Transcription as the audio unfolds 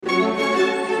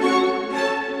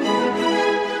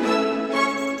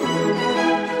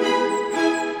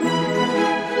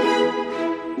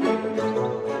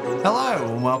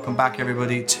back,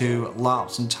 everybody, to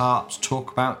LARPs and TARPs,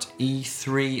 talk about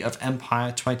E3 of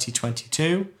Empire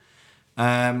 2022.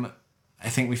 I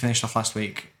think we finished off last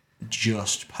week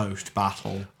just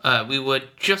post-battle. We were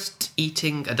just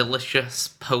eating a delicious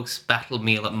post-battle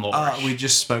meal at Moorish. We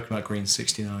just spoke about Green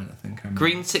 69, I think.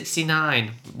 Green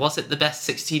 69. Was it the best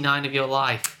 69 of your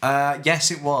life?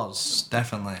 Yes, it was,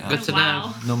 definitely. Good to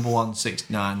know. Number 1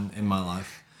 69 in my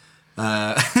life.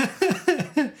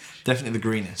 Definitely the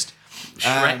greenest.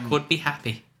 Shrek would be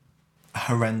happy.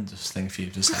 Horrendous thing for you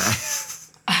to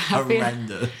say.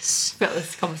 Horrendous. I feel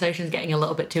this conversation's getting a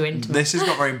little bit too intimate. This has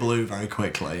got very blue very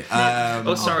quickly. Sorry,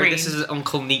 green. this is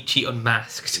Uncle Nietzsche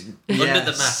unmasked. Under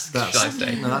the mask, should I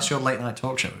say. No, that's your late night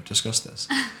talk show. We've discussed this.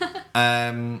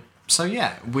 So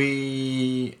yeah,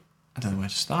 I don't know where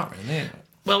to start really.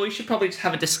 Well, we should probably just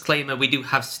have a disclaimer. We do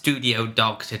have Studio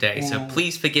Dog today, so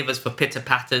please forgive us for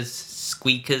pitter-patters,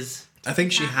 squeakers. I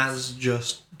think she has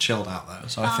just chilled out though,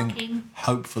 so I think Barking.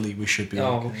 hopefully we should be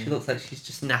Oh, okay. she looks like she's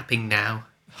just napping now.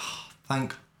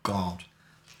 Thank God.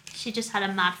 She just had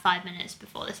a mad 5 minutes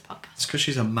before this podcast. It's because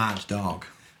she's a mad dog.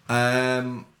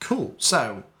 Cool.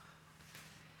 So,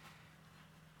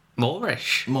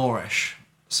 Moorish.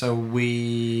 So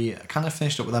we kind of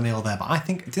finished up with our meal there, but I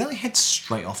think, did I head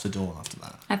straight off to Dawn after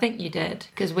that? I think you did,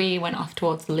 because we went off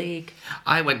towards the League.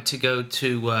 I went to go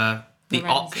to the Lorenzo's.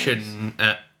 auction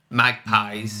at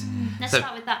Magpies. Let's So-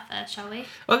 start with that first, shall we?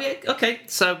 Okay.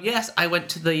 So, yes, I went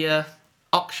to the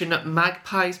auction at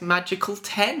Magpie's Magical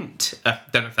Tent.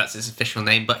 Don't know if that's his official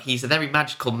name, but he's a very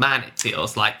magical man, it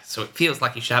feels like. So it feels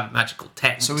like he should have a magical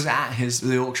tent. So was it at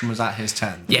the auction was at his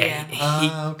tent? Yeah,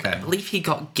 Yeah. Okay. I believe he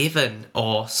got given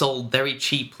or sold very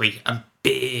cheaply a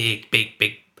big,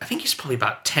 I think it's probably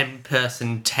about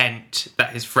 10-person tent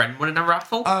that his friend won in a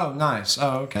raffle. Oh, nice.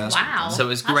 Oh, okay. That's Wow. So it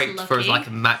was That's great for lucky. like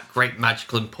a great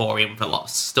magical emporium with a lot of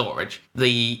storage.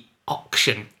 The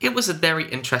auction, it was a very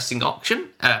interesting auction.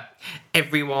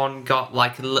 Everyone got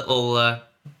like a little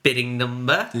bidding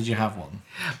number. Did you have one?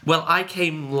 Well, I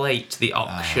came late to the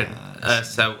auction,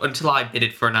 so until I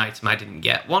bidded for an item, I didn't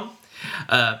get one.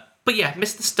 But yeah,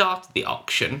 missed the start of the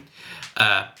auction.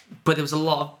 But there was a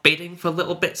lot of bidding for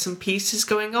little bits and pieces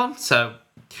going on. So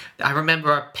I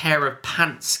remember a pair of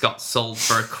pants got sold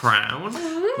for a crown.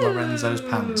 Lorenzo's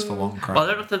pants for one crown. Well, I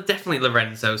don't know if they're definitely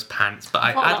Lorenzo's pants, but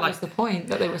I thought I'd that like. was the point,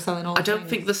 that they were selling all I don't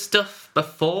think the stuff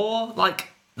before, like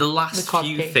the last The cod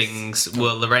few case. things,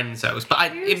 were Lorenzo's.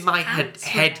 But in Whose my pants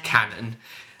head were canon,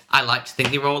 I like to think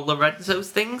they were all Lorenzo's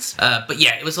things. But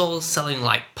yeah, it was all selling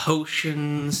like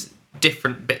potions,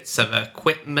 different bits of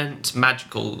equipment,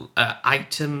 magical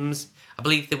items. I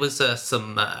believe there was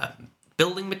some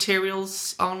building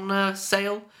materials on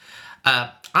sale.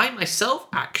 I myself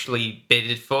actually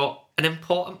bidded for an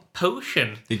important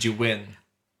potion. Did you win?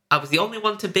 I was the only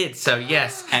one to bid, so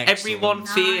yes. Excellent. Everyone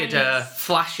feared Nice.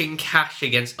 flashing cash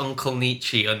against Uncle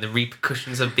Nietzsche and the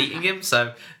repercussions of beating him,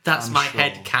 so that's I'm my sure.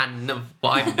 head canon of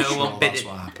why no sure one bid that's it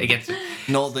what happened. against him.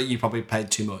 Not that you probably paid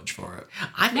too much for it.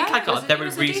 I think No, I it got was a a- very it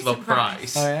was a reasonable decent price.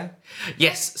 price. Oh yeah.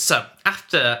 Yes, so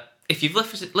after, if you've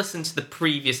listened to the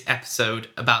previous episode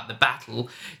about the battle,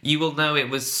 you will know it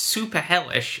was super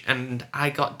hellish and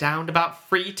I got downed about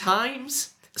 3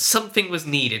 times. Something was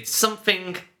needed,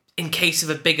 something in case of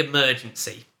a big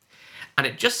emergency. And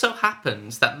it just so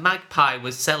happens that Magpie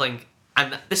was selling,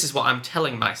 and this is what I'm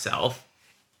telling myself,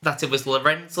 that it was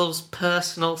Lorenzo's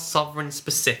personal sovereign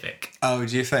specific. Oh,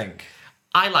 do you think?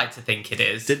 I like to think it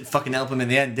is. Didn't fucking help him in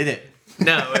the end, did it?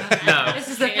 No. This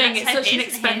is the thing, it's such an It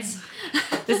isn't expensive...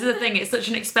 This is the thing, it's such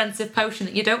an expensive potion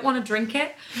that you don't want to drink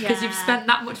it, because you've Yeah. spent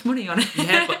that much money on it.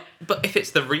 Yeah, but if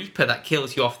it's the Reaper that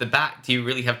kills you off the bat, do you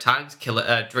really have time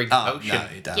to drink a Oh potion? no,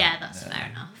 you don't. Yeah, that's fair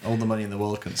enough. All the money in the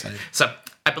world can save. So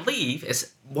I believe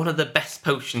it's one of the best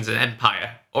potions in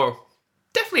Empire, or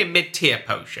definitely a mid-tier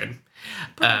potion.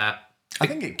 I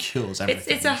think it cures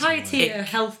everything. It's a high isn't it? tier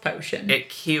health potion. It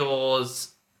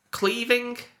cures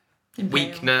cleaving, Impale.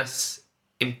 weakness,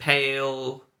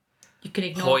 impale, You can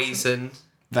ignore poison,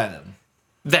 Venom.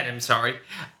 venom. Sorry,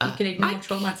 You can ignore might-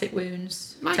 traumatic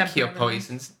wounds. might cure temporarily.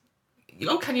 poisons.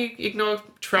 Oh, can you ignore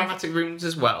traumatic wounds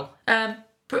as well?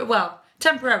 Well,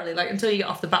 temporarily, like until you get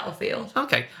off the battlefield.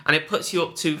 Okay, and it puts you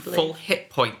up to full hit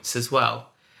points as well.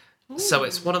 So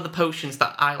it's one of the potions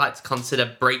that I like to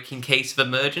consider break in case of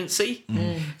emergency.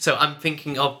 So I'm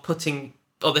thinking of putting,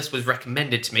 this was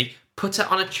recommended to me, put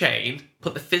it on a chain,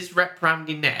 put the fizz rep round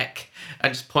your neck,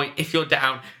 and just point, if you're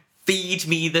down, feed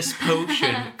me this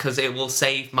potion, because it will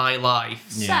save my life.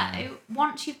 Yeah. So,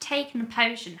 once you've taken the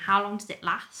potion, how long does it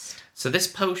last? So this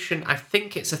potion, I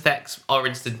think its effects are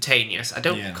instantaneous. I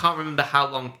Yeah. can't remember how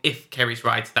long, if Kerry's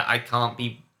right, that I can't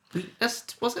be weakness,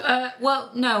 was it?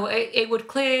 Well, no, it would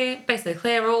basically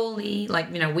clear all the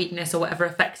weakness or whatever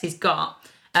effects he's got.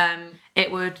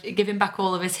 It would give him back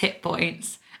all of his hit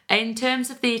points. In terms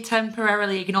of the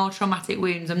temporarily ignore traumatic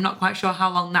wounds, I'm not quite sure how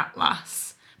long that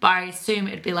lasts, but I assume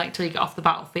it'd be like till you get off the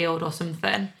battlefield or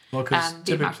something. Well, because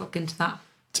you might have to look into that.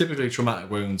 typically traumatic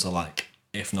wounds are like,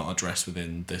 if not addressed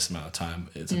within this amount of time,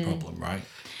 it's a problem, right?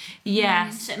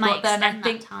 Yes, So it might but then extend I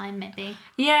think that time, maybe.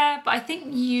 yeah, but I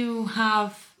think you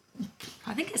have.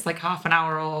 I think it's like half an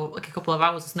hour or like a couple of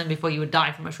hours or something before you would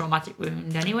die from a traumatic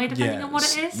wound anyway, depending on what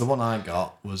it is. The one I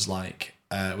got was like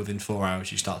within 4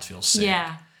 hours you start to feel sick.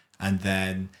 Yeah. And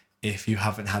then if you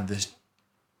haven't had this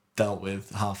dealt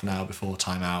with half an hour before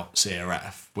timeout,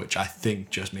 CRF, which I think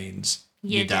just means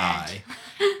you You're die.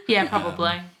 Yeah,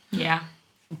 probably. Yeah.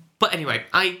 But anyway,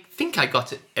 I think I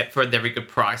got it for a very good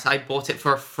price. I bought it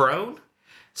for a throne.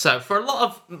 So for a lot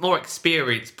of more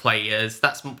experienced players,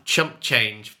 that's chump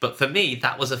change. But for me,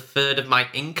 that was a third of my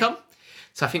income.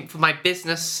 So I think for my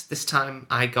business this time,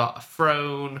 I got a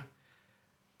throne,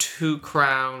 2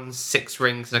 crowns, 6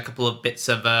 rings, and a couple of bits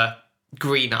of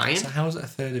green iron. So how is it a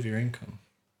third of your income?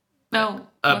 No.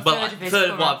 Well, a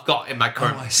third of what I've got in my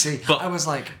current. Oh, I see. But I was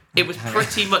like... it was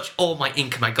pretty much all my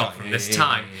income I got from this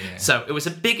time. Yeah. So it was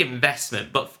a big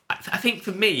investment, but I think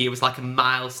for me, it was like a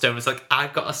milestone. It was like,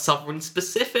 I've got a sovereign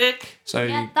specific. So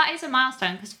Yeah, that is a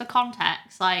milestone, because for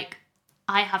context, like,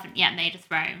 I haven't yet made a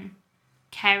throne.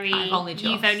 Kerry, I've only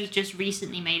you've just. only just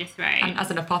recently made a throne. And as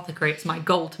an apothecary, it's my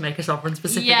goal to make a sovereign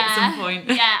specific at some point.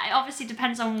 Yeah, it obviously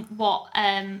depends on what,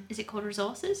 is it called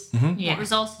resources? Yeah. What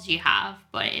resources you have,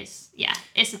 but it's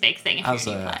a big thing if As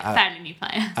you're a new a- player, fairly new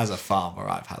player. as a farmer,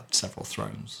 I've had several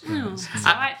thrones. It's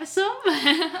alright for some.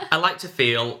 I like to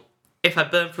feel if I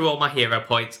burn through all my hero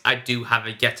points, I do have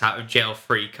a get out of jail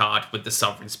free card with the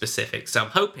sovereign specific. So I'm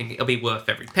hoping it'll be worth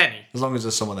every penny. As long as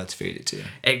there's someone there to feed it to you.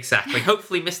 Exactly.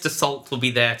 Hopefully Mr. Salt will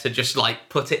be there to just like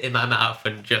put it in my mouth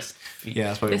and just... Yeah,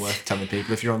 that's probably worth telling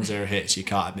people. If you're on 0 hits, you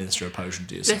can't administer a potion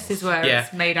to yourself. This is where Yeah.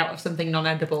 it's made out of something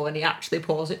non-edible and he actually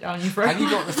pours it down your throat. And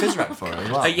you got the fizz wrap for it as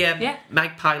well. Yeah,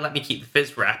 Magpie let me keep the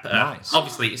fizz wrap. Nice.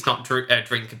 Obviously, it's not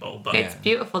drinkable, but... It's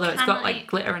beautiful though. It's Can got I- like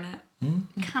glitter in it.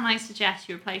 Can I suggest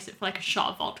you replace it for like a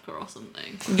shot of vodka or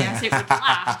something? Yes. Yes, it would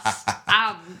last,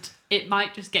 and it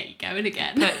might just get you going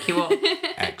again. Perk you up.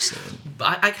 Excellent.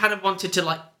 But I kind of wanted to,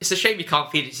 like... It's a shame you can't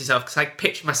feed it to yourself, because I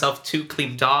picture myself 2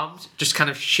 cleaned arms, just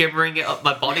kind of shimmering it up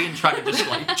my body and trying to just,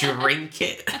 like, drink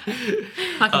it.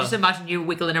 I can just imagine you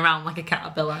wiggling around like a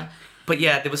caterpillar. But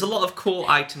yeah, there was a lot of cool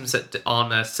items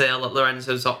on sale at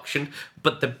Lorenzo's auction.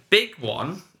 But the big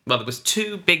one... Well, there was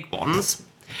 2 big ones.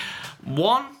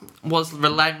 One was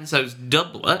Lorenzo's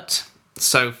doublet.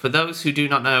 So for those who do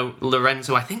not know,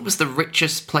 Lorenzo, I think, was the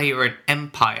richest player in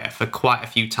Empire for quite a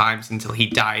few times until he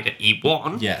died at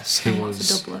E1. Yes, he What's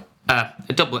was. a doublet?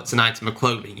 A doublet's an item of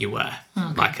clothing you wear,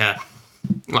 like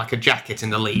a jacket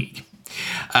in the league.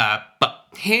 But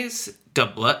his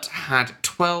doublet had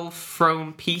 12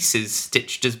 thrown pieces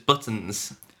stitched as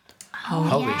buttons.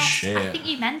 Holy Yes, shit. I think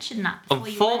you mentioned that before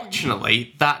you went.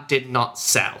 Unfortunately, that did not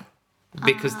sell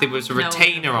because there was a No,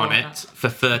 retainer on before it for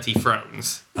 30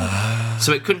 thrones.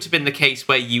 So it couldn't have been the case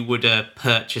where you would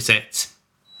purchase it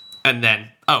and then,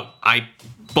 I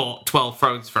bought 12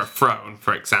 thrones for a throne,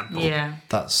 for example. Yeah.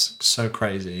 That's so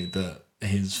crazy that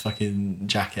his fucking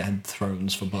jacket had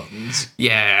thrones for buttons.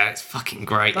 Yeah, it's fucking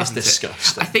great, That's isn't it?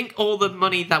 disgusting. I think all the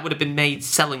money that would have been made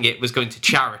selling it was going to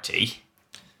charity.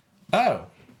 Oh.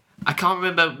 I can't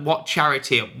remember what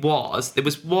charity it was. There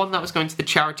was one that was going to the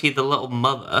charity of the Little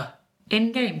Mother.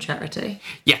 In-game charity.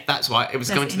 Yeah, that's why. It was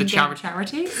There's going to the in-game charity.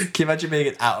 charities. Can you imagine being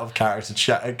an out of character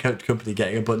company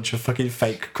getting a bunch of fucking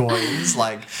fake coins?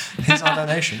 Like, here's our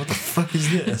donation. What the fuck is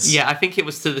this? Yeah, I think it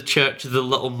was to the Church of the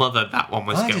Little Mother that one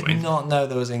was I going. did not know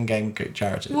there was in-game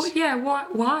charities. What? Yeah.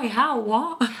 What? Why? How?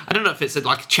 What? I don't know if it's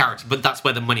like a charity, but that's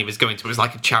where the money was going to. It was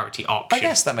like a charity auction. I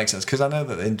guess that makes sense because I know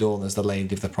that in Dawn there's the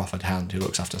Lady of the Prophet Hand who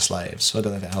looks after slaves. So I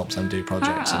don't know if it helps them do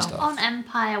projects and Oh. stuff. On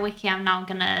Empire Wiki, I'm now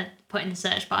gonna put in the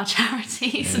search bar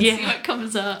charities and Yeah. see what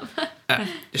comes up.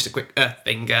 Just a quick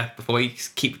thing before we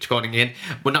keep recording in.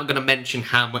 We're not going to mention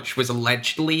how much was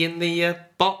allegedly in the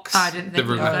box. I didn't think The of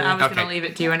rumor. it. I was Okay. going to leave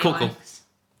it to you anyway. Cool.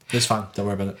 It's fine. Don't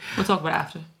worry about it. We'll talk about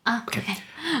it after. Okay.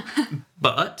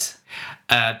 But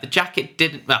the jacket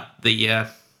didn't. Well, the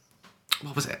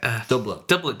what was it? Doublet.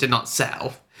 Doublet did not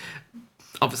sell.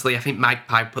 Obviously, I think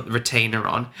Magpie put the retainer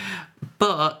on,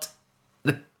 but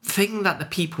the thing that the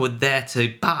people were there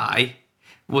to buy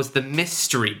was the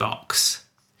mystery box.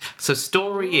 So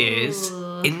story is,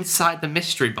 inside the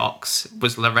mystery box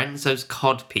was Lorenzo's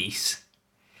codpiece.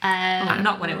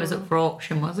 Not when it was up for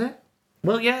auction, was it?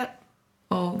 Well, yeah.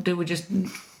 Or did we just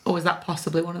Or was that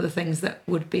possibly one of the things that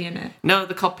would be in it? No,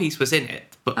 the codpiece was in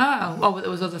it, but Oh, there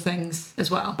was other things as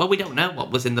well. well, we don't know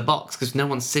what was in the box because no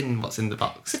one's seen what's in the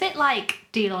box. It's a bit like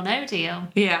Deal or No Deal.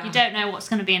 Yeah. You don't know what's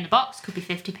going to be in the box. Could be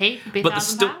 50p, could be But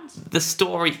 £1,000. the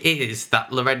story is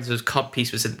that Lorenzo's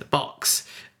codpiece was in the box,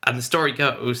 and the story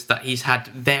goes that he's had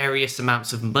various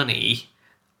amounts of money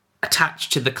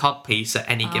attached to the codpiece at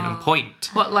any given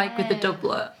point. What, like with the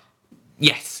doublet?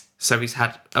 Yes. So he's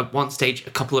had, at one stage,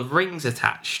 a couple of rings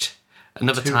attached.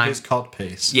 Another To time... his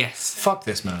codpiece. Yes. Fuck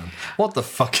this man. What the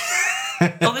fuck?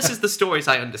 Well, this is the stories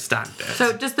I understand it.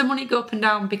 So does the money go up and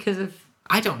down because of...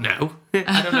 I don't know.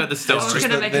 I don't know the story. It's Just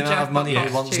gonna the make a amount joke of money about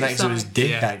he wants prostitutes, next to his sorry.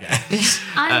 dick, Yeah. I guess.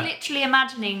 I'm literally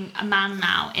imagining a man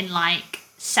now in like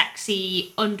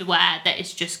sexy underwear that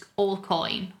is just all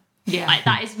coin. Yeah. Like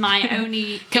that is my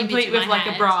only Complete image in with my like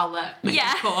a head. bralette.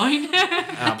 Yeah. Coin.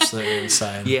 Absolutely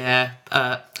insane. Yeah,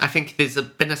 I think there's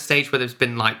been a stage where there's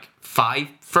been like 5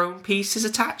 throne pieces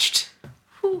attached.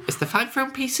 Is there 5 throne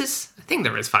pieces? I think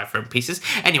there is 5 throne pieces.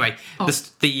 Anyway,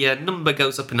 the number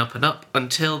goes up and up and up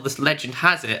until this legend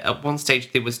has it. At one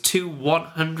stage, there was 2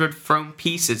 100 throne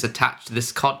pieces attached to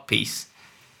this cod piece.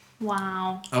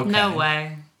 Wow. Okay. No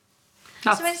way.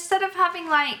 So instead of having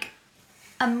like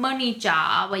a money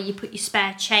jar where you put your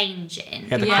spare change in,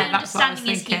 Yeah, the my coin- that's what I was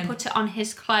understanding is he thinking. put it on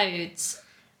his clothes,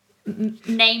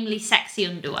 namely sexy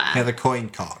underwear. Yeah, the coin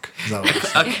cock. Is that, what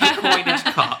it's- A coinage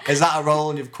cock. Is that a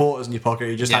roll in your quarters in your pocket? Or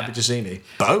are you just Yeah. happy to see me?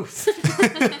 Both.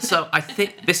 So I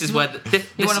think this is where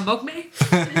You want to mug me?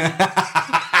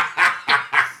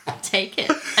 Take it.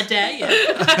 I dare you.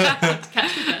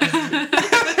 Catch me first.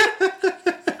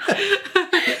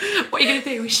 What are you going to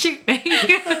do? Shoot me?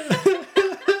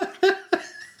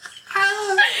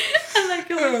 Oh my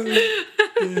god.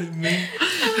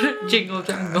 Jingle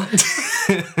jangle.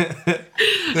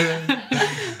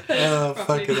 Oh,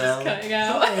 fucking hell. Cutting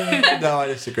out. No, I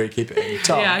disagree. Keep it in.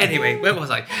 Tom. Yeah. Anyway, where was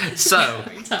I? So,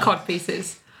 Cod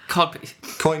pieces. cod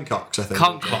Coin cocks, I think.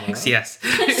 Concocks, yes.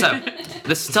 So,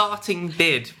 the starting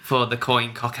bid for the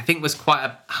coin cock, I think, was quite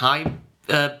a high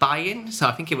buy-in. So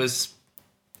I think it was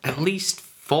at least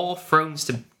 4 thrones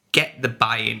to get the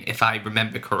buy-in, if I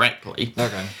remember correctly.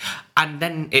 Okay. And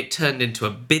then it turned into a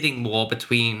bidding war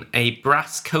between a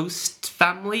Brass Coast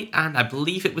family and I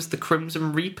believe it was the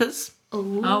Crimson Reapers. Oh,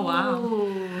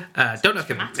 wow. Don't know if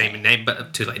I can name a name,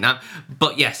 but too late now.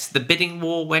 But yes, the bidding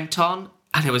war went on,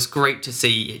 and it was great to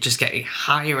see it just getting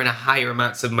higher and higher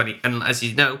amounts of money. And as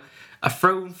you know, a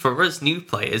throne for us new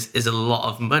players is a lot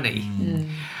of money.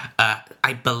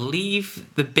 I believe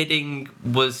the bidding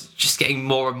was just getting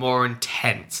more and more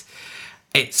intense.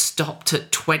 It stopped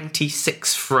at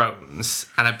 26 thrones,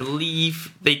 and I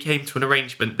believe they came to an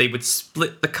arrangement. They would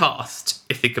split the cost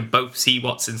if they could both see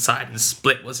what's inside and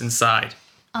split what's inside.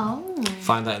 Oh.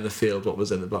 Find out in the field what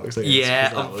was in the box. I guess, Yeah,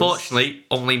 'cause that was- unfortunately,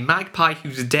 only Magpie,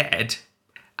 who's dead,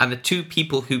 and the 2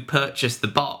 people who purchased the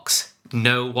box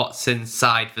know what's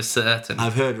inside for certain.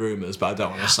 I've heard rumours, but I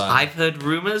don't want to say. I've heard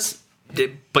rumours,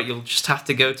 but you'll just have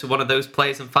to go to one of those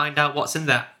places and find out what's in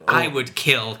there. I would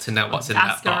kill to know what's in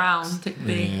Ask that box. around. It'd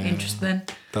be interesting.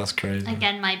 That's crazy.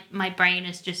 Again, my brain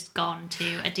has just gone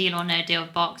to a Deal or No Deal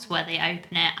box where they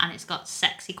open it and it's got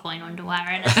sexy coin underwear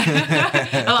in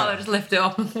it. I like to just lift it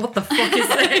up. What the fuck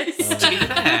is this? To be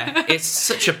fair, it's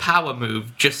such a power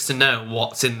move just to know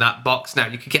what's in that box now.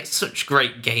 You could get such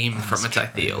great game from it, I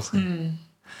feel.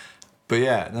 But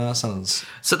yeah, no, that sounds.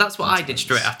 So that's what I did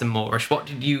straight after Moorish. What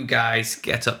did you guys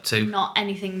get up to? Not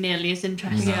anything nearly as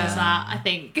interesting as that, I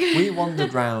think. We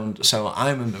wandered round. So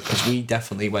I remember because we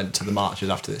definitely went to the marches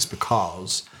after this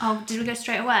because. Oh, did we go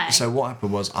straight away? So what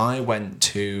happened was I went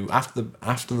to after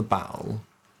the battle.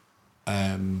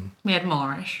 We had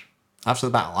Moorish. After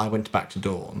the battle, I went back to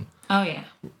Dawn, Oh, yeah.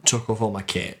 took off all my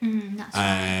kit, That's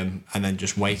right. and then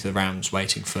just waited around, just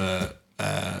waiting for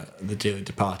the dearly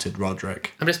departed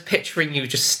Roderick. I'm just picturing you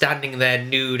just standing there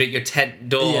nude at your tent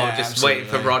door, Yeah, just waiting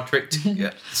for absolutely. Roderick to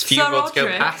his funeral to go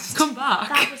Roderick, past. come back.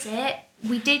 That was it.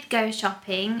 We did go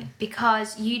shopping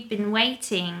because you'd been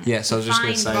waiting. Yes, I was just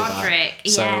going to say Roderick.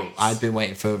 that. So Yes. I'd been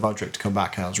waiting for Roderick to come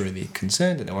back, and I was really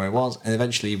concerned, didn't know where he was, and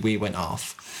eventually we went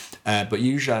off. But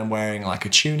usually I'm wearing like a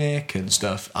tunic and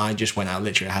stuff. I just went out,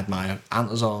 literally had my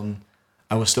antlers on.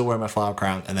 I was still wearing my flower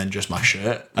crown and then just my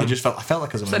shirt. I felt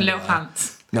like I was So in no underwear.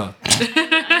 pants. No.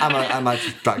 and my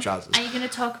black trousers. Are you going to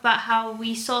talk about how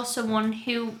we saw someone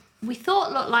who we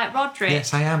thought looked like Roderick?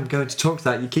 Yes, I am going to talk to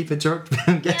that. You keep interrupting me.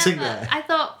 I'm getting there. I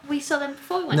thought we saw them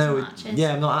before we went to No, marches.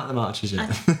 yeah, I'm not at the marches yet.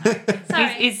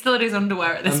 Sorry. He's still in his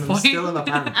underwear at this I'm point. still in my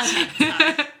pants. Okay,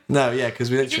 sorry. No, yeah, because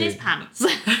we It's in his literally.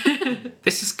 pants.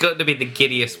 This is going to be the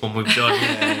giddiest one we've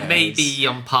done. Maybe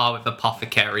on par with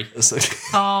Apothecary. So,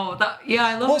 Oh,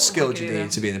 I love. what skill do you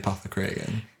need to be an apothecary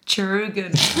again?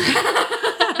 Cherugan.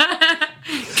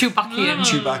 Chewbacca.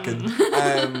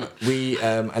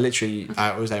 Chewbacca.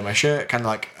 I was wearing my shirt, kind of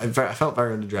like I felt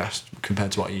very underdressed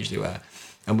compared to what I usually wear,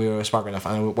 and we were swaggering off,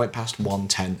 and I went past one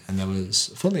tent, and there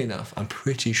was, funnily enough, I'm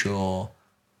pretty sure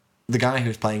the guy who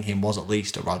was playing him was at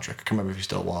least a Roderick. I can't remember if he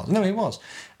still was. No, he was.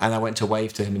 And I went to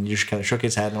wave to him, and he just kind of shook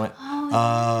his head, and I went,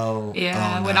 "Oh,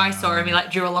 Yeah, oh, when no." I saw him, he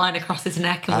like drew a line across his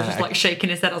neck and was just like shaking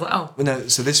his head. I was like, oh. No,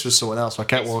 so this was someone else. So I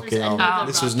kept This was walking on. another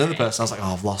This was another Roderick. person. I was like,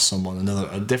 "Oh, I've lost someone."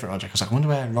 A different Roderick. I was like, "I wonder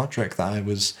where Roderick that I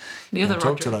was." The other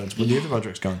talked to Roderick. loads. Well, the other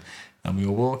Roderick's gone. And we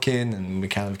were walking, and we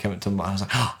kind of came up to him. I was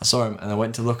like, "Oh, I saw him," and I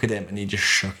went to look at him, and he just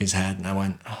shook his head, and I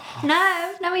went, "Oh."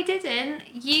 No, he didn't.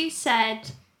 You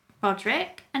said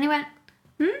Roderick, and he went,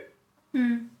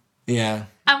 "Yeah,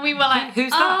 and we were like, Who's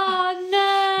that? Oh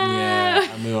no.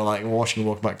 yeah." And we were like watching him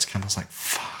walk back to camp. I was like,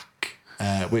 "Fuck,"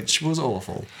 which was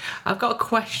awful. I've got a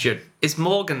question. Is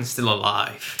Morgan still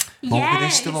alive? Morgan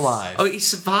Yes. is still alive. Oh, he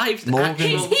survived the Morgan- actual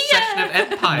He's here. session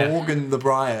of Empire. Morgan the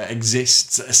Briar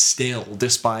exists still,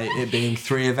 despite it being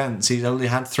 3 events. He's only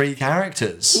had 3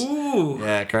 characters. Ooh.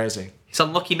 Yeah, crazy. He's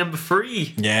on lucky number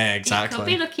 3. Yeah, It could be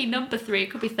exactly. lucky number 3. It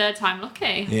could be third time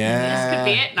lucky. Yeah, This could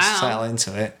be it now. settle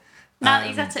into it. Now that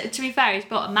he's had to be fair, he's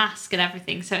bought a mask and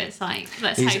everything, so it's like,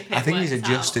 let's hope it I think he's works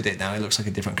adjusted it now. It looks like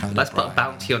a different kind Let's of put a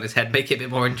Briar. bounty on his head, make it a bit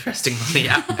more interesting on the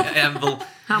anvil.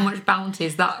 How much bounty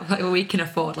is that we can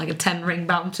afford? Like a 10-ring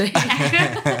bounty.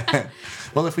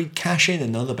 Well, if we cash in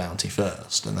another bounty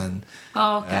first, and then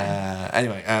Oh, okay.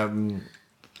 anyway,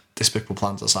 despicable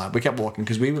plans aside, we kept walking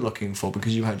because we were looking for,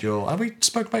 because you had your. Have we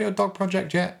spoke about your dog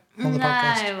project yet on the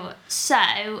podcast? No.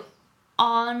 So,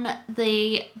 on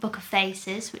the Book of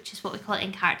Faces, which is what we call it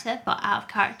in character, but out of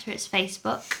character it's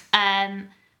Facebook,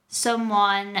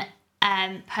 someone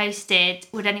posted,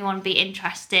 would anyone be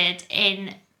interested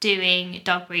in doing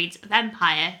Dog Breeds of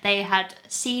Empire? They had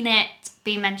seen it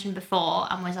being mentioned before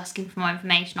and was asking for more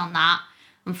information on that.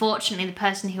 Unfortunately, the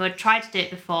person who had tried to do it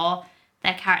before,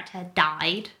 their character had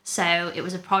died, so it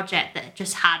was a project that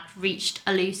just had reached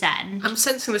a loose end. I'm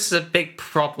sensing this is a big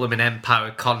problem in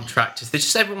Empire contractors. There's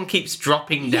just everyone keeps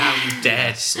dropping down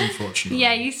dead. Unfortunately.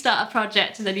 Yeah, you start a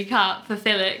project and then you can't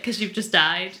fulfill it because you've just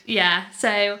died. Yeah,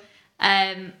 so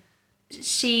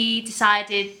she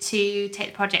decided to take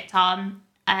the project on.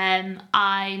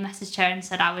 I messaged her and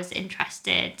said I was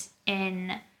interested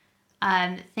in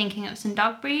thinking of some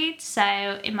dog breeds.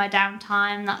 So in my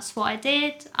downtime, that's what I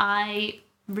did. I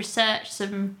researched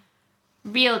some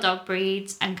real dog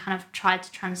breeds and kind of tried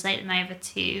to translate them over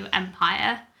to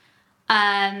Empire.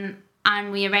 And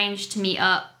we arranged to meet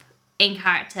up in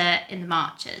character in the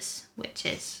Marches, which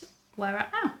is where we're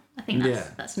at now. I think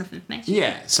that's enough information.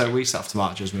 Yeah, so we set off to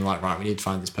marchers and we were like, right, we need to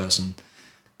find this person.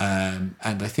 And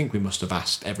I think we must have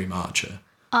asked every marcher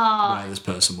where this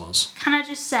person was. Can I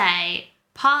just say,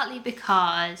 partly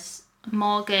because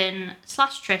Morgan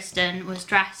 / Tristan was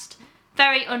dressed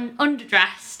very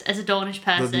underdressed as a Dornish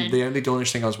person. The only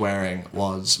Dornish thing I was wearing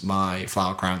was my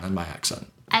flower crown and my accent.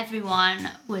 Everyone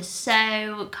was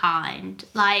so kind.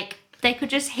 Like, they could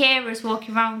just hear us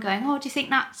walking around going, oh, do you think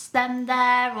that's them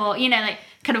there? Or, you know, like,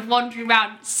 kind of wandering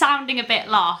around, sounding a bit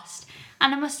lost.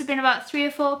 And there must have been about 3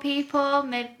 or 4 people,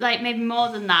 maybe more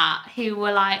than that, who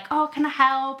were like, oh, can I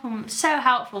help? And so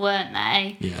helpful, weren't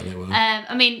they? Yeah, they were.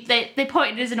 I mean, they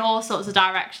pointed us in all sorts of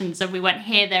directions, and we went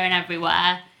here, there, and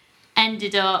everywhere.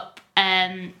 Ended up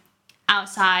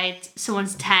outside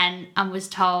someone's tent and was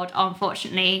told, oh,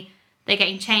 unfortunately, they're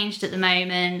getting changed at the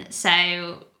moment,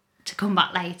 so to come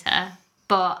back later.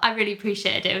 But I really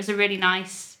appreciated it. It was a really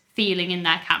nice feeling in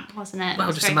their camp, wasn't it? It Well,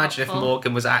 was just very imagine helpful. if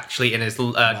Morgan was actually in his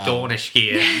Dornish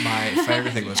gear. My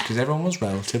favourite thing was because everyone was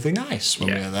relatively nice when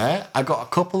we Yeah. were there. I got a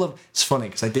couple of. It's funny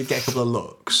because I did get a couple of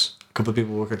looks. A couple of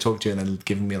people were talking to and then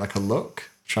giving me like a look,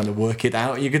 trying to work it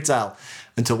out. You could tell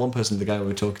until one person, the guy we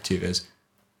were talking to, goes,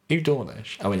 "Are you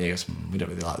Dornish?" I went, "Yeah." He goes, "We don't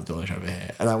really like the Dornish over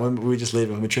here." And then when we were just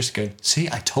leaving, with Tristan going, "See,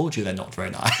 I told you they're not very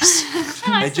nice."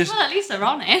 And I they said, just well, at least they're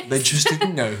honest. they just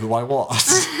didn't know who I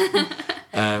was.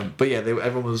 But yeah,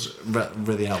 everyone was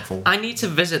really helpful. I need to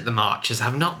visit the Marchers.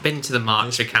 I've not been to the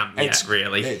Marcher camp yet,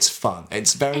 really. It's fun.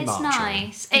 It's very It's marcher.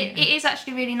 nice. It is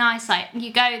actually really nice. Like,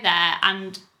 you go there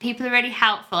and people are really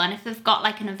helpful, and if they've got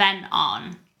like an event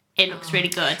on, it looks really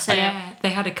good. So Yeah, they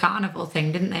had a carnival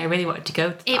thing, didn't they? I really wanted to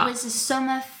go to it that. was a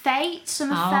summer fair.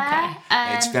 okay.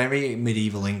 It's very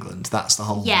medieval England. That's the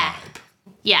whole yeah. vibe.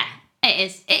 Yeah, it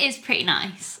is. It is pretty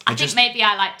nice. I think just- maybe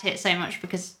I liked it so much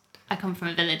because I come from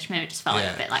a village, maybe it just felt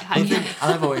like a bit like Well, home. the thing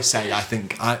I've always said, I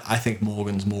think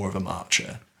Morgan's more of a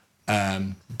marcher,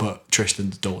 but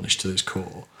Tristan's Dornish to his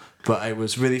core. But it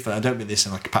was really fun. I don't mean this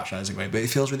in like a patronising way, but it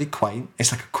feels really quaint.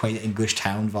 It's like a quaint English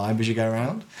town vibe as you go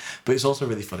around. But it's also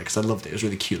really funny because I loved it. It was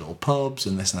really cute little pubs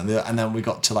and this and that. And then we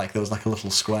got to like, there was like a little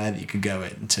square that you could go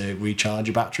in to recharge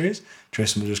your batteries.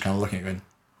 Tristan was just kind of looking at it going,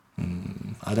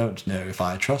 I don't know if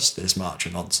I trust this marcher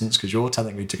nonsense because you're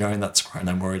telling me to go in that square and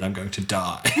I'm worried I'm going to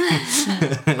die.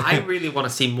 I really want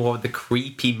to see more of the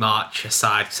creepy Marcher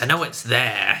side because I know it's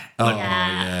there.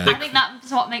 Yeah. I think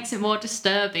that's what makes it more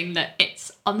disturbing, that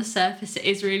it's on the surface it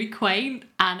is really quaint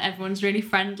and everyone's really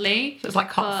friendly. So it's like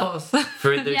hot fuzz.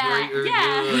 For the Yeah, greater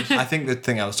yeah. good. I think the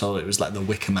thing I was told it was like the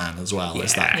Wicker Man as well.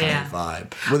 It's that kind Yeah. of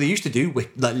vibe. Well, they used to do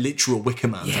like literal Wicker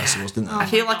Man Yeah. festivals, didn't they? I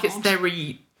feel like it's God.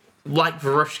 very like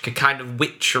Varushka kind of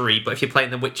witchery, but if you're playing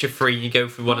The Witcher 3 and you go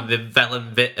through one of the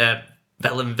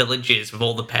Velen villages with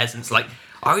all the peasants, like,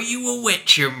 are you a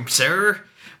witcher, sir?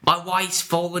 My wife's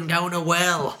fallen down a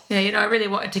well. Yeah, you know, I really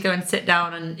wanted to go and sit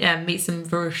down and meet some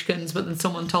Varushkans, but then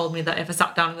someone told me that if I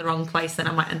sat down in the wrong place, then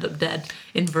I might end up dead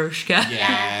in Varushka.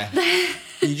 Yeah.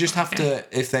 You just have to,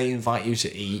 if they invite you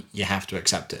to eat, you have to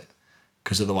accept it.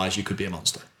 Because otherwise you could be a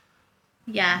monster.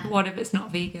 Yeah. What if it's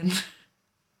not vegan?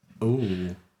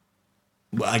 Ooh.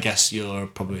 Well, I guess you're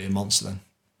probably a monster then.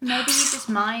 Maybe you just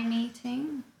mime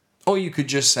eating. Or you could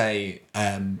just say,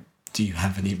 do you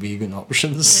have any vegan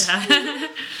options?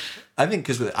 I think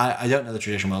because I don't know the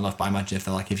tradition well enough, but I imagine if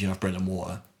they're like, if you have bread and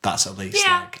water, that's at least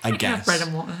like, I can guess. have bread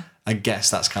and water. I guess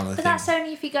that's kind of the But thing. that's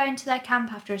only if you go into their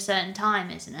camp after a certain time,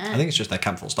 isn't it? I think it's just their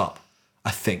camp full stop.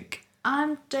 I think.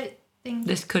 I don't think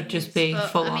This could it just is, be but,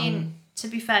 full I mean, on. to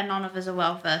be fair, none of us are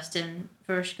well versed in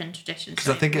Varushkan traditions. 'Cause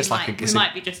I think it's like we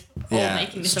might be just all Yeah,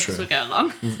 making this it's up as true. we go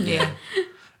along. Yeah.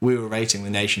 We were rating the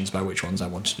nations by which ones I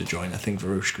wanted to join. I think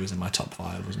Varushka was in my top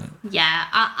 5, wasn't it? Yeah,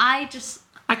 I just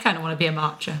I kind of want to be a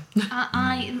marcher.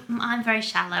 I'm very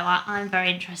shallow. I'm very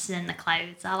interested in the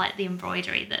clothes. I like the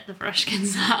embroidery that the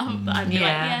Varushkans have. I'd be like,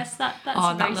 Yeah. yes, that's Oh,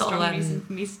 a that very little, strong reason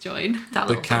for me to join. That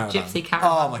The little caravan. gypsy caravan.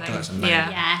 Oh my God, thing. that's amazing. Yeah.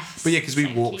 Yes. But yeah, because we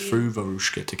so walked cute. through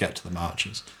Varushka to get to the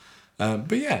marches.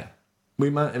 But yeah, we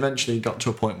eventually got to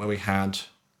a point where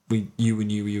you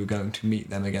knew you were going to meet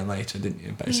them again later, didn't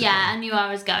you? Basically. Yeah, I knew I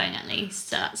was going at least.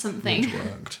 So that's something. Which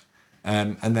worked.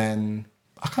 And then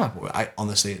I can't. I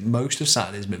honestly, most of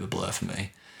Saturday is a bit of a blur for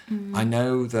me. I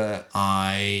know that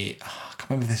I can't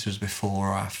remember if this was before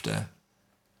or after.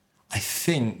 I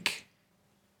think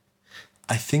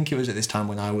it was at this time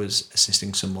when I was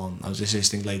assisting someone. I was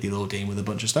assisting Lady Lordine with a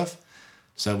bunch of stuff.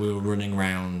 So we were running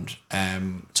around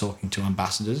talking to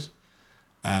ambassadors.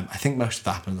 I think most of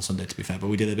that happened on the Sunday, to be fair, but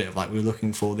we did a bit of we were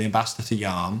looking for the ambassador to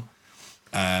Yarm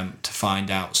to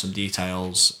find out some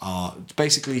details.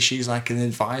 Basically, she's like an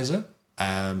advisor,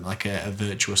 like a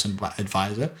virtuous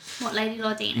advisor. What Lady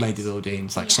Lordine? Lady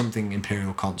Lordine's like something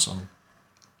Imperial Consul.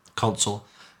 So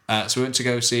we went to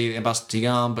go see the ambassador to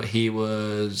Yarm, but he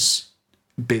was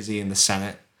busy in the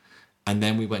Senate. And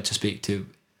then we went to speak to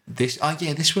this. Oh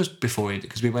yeah, this was before it,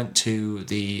 because we went to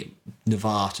the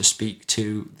Navarre to speak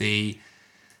to the.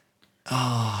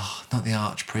 Oh, not the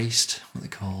archpriest. What are they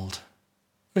called?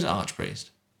 Who's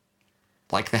archpriest?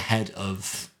 Like the head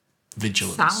of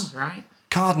vigilance. Sounds right.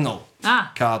 Cardinal.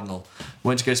 Cardinal.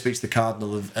 Went to go speak to the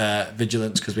Cardinal of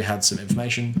Vigilance because we had some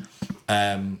information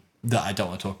that I don't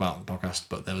want to talk about on the podcast,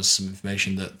 but there was some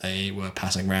information that they were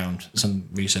passing around, some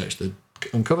research that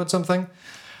uncovered something.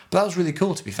 But that was really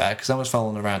cool, to be fair, because I was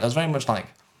following around. I was very much like,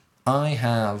 I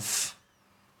have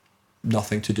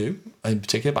nothing to do in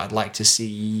particular, but I'd like to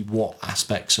see what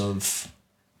aspects of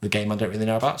the game I don't really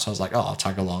know about. So I was like, I'll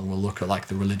tag along. We'll look at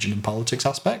the religion and politics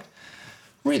aspect.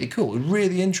 Really cool,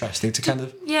 really interesting to kind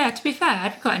of... Yeah, to be fair,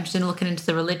 I'd be quite interested in looking into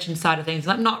the religion side of things.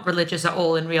 Not religious at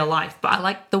all in real life, but I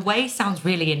like the way sounds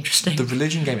really interesting. The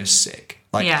religion game is sick.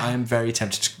 Yeah. I am very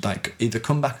tempted to either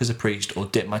come back as a priest or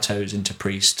dip my toes into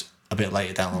priest a bit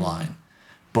later down the line.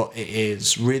 But it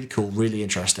is really cool, really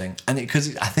interesting. And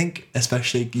because I think,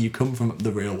 especially, you come from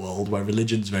the real world where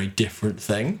religion's a very different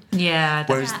thing. Yeah.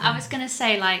 Whereas Yeah, I was going to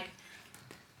say,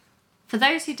 for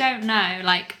those who don't know,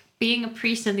 being a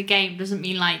priest in the game doesn't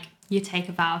mean, you take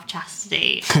a vow of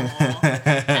chastity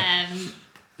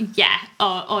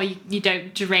or, or you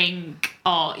don't drink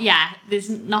or, there's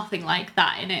nothing like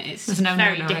that in it. It's There's no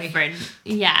very nunnery. different.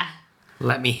 Yeah.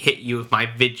 Let me hit you with my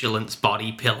vigilance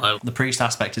body pillow. the priest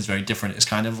aspect is very different. It's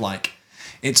kind of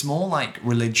it's more like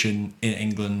religion in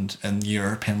England and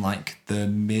Europe in the the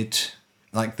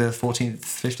 14th,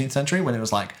 15th century, when it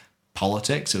was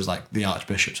politics. It was the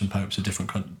archbishops and popes of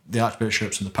the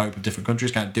archbishops and the pope of different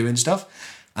countries kind of doing stuff.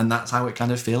 And that's how it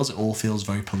kind of feels. It all feels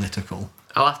very political.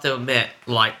 I'll have to admit,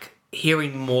 like,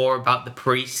 hearing more about the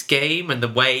Priest game and the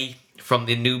way from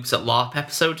the Noobs at LARP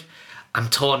episode, I'm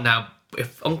torn now.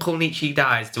 If Uncle Nietzsche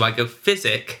dies, do I go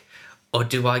Physic or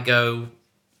do I go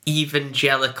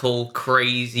evangelical,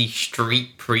 crazy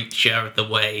street preacher of the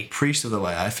way? Priest of the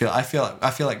way. I feel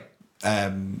like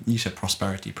you said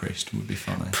prosperity priest would be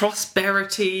funny.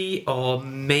 Prosperity or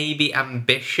maybe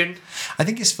ambition? I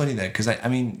think it's funny though, because I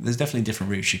mean, there's definitely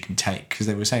different routes you can take. Because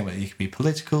they were saying whether you can be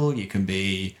political, you can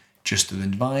be just an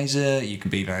advisor, you can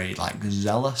be very like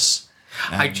zealous.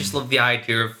 I just love the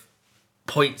idea of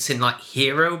points in like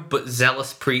hero, but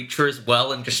zealous preacher as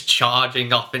well, and just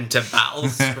charging off into battle,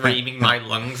 screaming my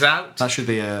lungs out. That should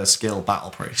be a skill, battle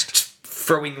priest.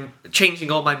 Changing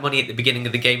all my money at the beginning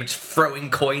of the game and just throwing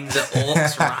coins at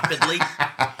orcs rapidly.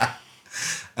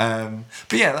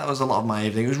 But yeah, that was a lot of my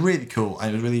evening. It was really cool.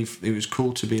 And it was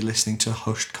cool to be listening to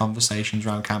hushed conversations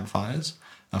around campfires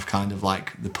of kind of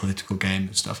like the political game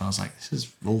and stuff. I was like, this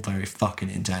is all very fucking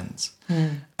intense.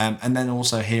 And then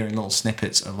also hearing little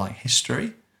snippets of like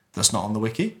history that's not on the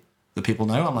wiki that people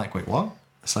know. I'm like, wait, what?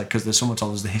 It's like, because there's someone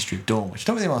told us the history of Dawn, which I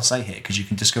don't really want to say here because you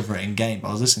can discover it in game. But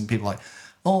I was listening to people like,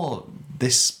 oh,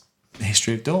 this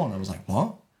history of Dawn. I was like,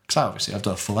 what? Because I've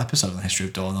done a full episode on the history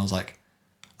of Dawn. And I was like,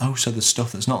 oh, so there's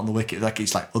stuff that's not on the wiki. Like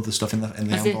it's like other stuff in the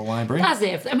Eldor library. As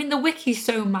if. I mean, the wiki's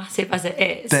so massive as it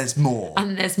is. There's more.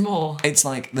 And there's more. It's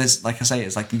like there's like I say,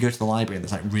 it's like you go to the library and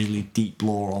there's like really deep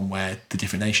lore on where the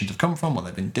different nations have come from, what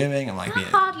they've been doing, and like That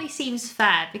hardly seems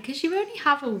fair because you only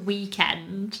have a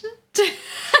weekend. you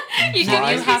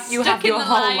You have your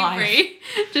whole library,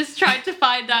 just trying to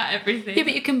find out everything. Yeah,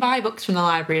 but you can buy books from the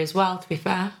library as well, to be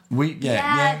fair.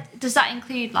 Yeah. Does that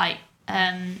include like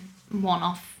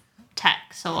one-off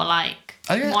texts or like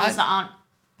Yeah, ones that aren't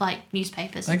like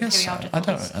newspapers I and guess so.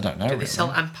 periodicals? I don't know. Do they Really.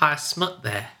 sell Empire Smut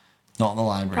there? Not in the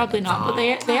library. Probably not, but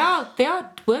they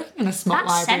are working in a smut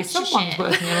That's library. censorship. Someone's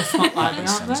working in a smut library,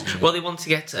 aren't they? Censorship. Well, they want to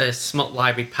get a Smut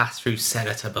library passed through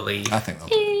Senate, I believe. I think they'll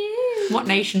do. What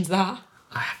nation's that?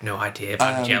 I have no idea, but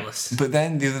I'm jealous. But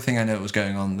then the other thing I know was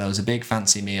going on, there was a big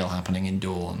fancy meal happening in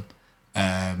Dawn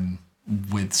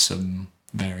with some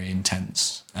very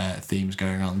intense themes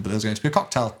going on. But there was going to be a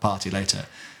cocktail party later,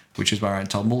 which is where I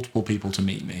told multiple people to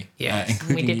meet me, Yes.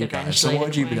 including We did you guys. So eventually, what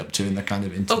have you didn't been we? up to in the kind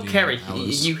of Oh, interview Kerry,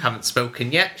 hours? you haven't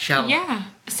spoken yet, shall Yeah.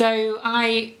 So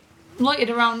I loitered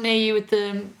around near you with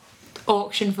the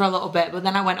auction for a little bit, but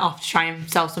then I went off to try and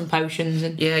sell some potions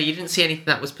and Yeah, you didn't see anything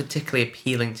that was particularly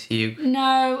appealing to you.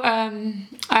 no,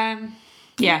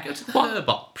 yeah. Go to the What- herb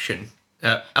option.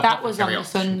 That was on apothecary the option.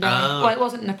 Sunday. Oh. Well, it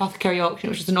wasn't an apothecary auction,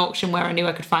 which was an auction where I knew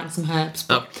I could find some herbs,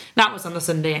 but Oh. that was on the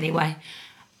Sunday anyway.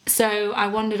 So I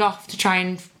wandered off to try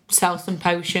and sell some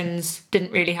potions.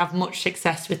 Didn't really have much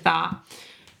success with that.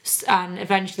 And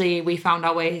eventually we found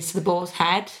our ways to the Boar's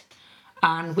Head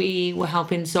and we were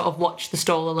helping sort of watch the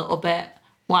stall a little bit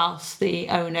whilst the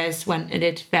owners went and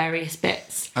did various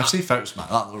bits. I've seen photos, Matt.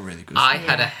 That looked really good. I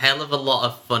had a hell of a lot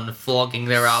of fun flogging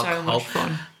their alcohol. So much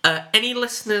fun. Any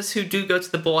listeners who do go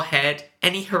to the Boar Head,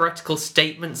 any heretical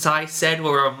statements I said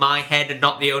were on my head and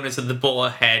not the owners of the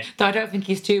Boar Head. Though I don't think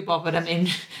he's too bothered. I mean,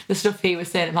 the stuff he was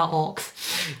saying about orcs.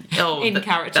 Oh, In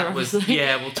character, that was, obviously.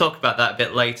 yeah, we'll talk about that a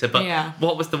bit later. But Yeah.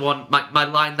 what was the one, my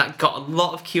line that got a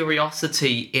lot of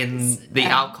curiosity in the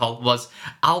alcohol was,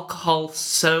 alcohol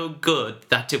so good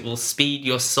that it will speed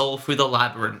your soul through the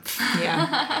labyrinth.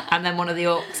 Yeah. And then one of the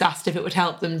orcs asked if it would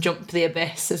help them jump the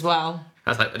abyss as well. I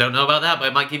was like, I don't know about that, but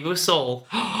it might give you a soul.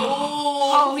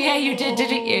 Oh, yeah, you did,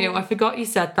 didn't you? I forgot you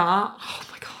said that. Oh,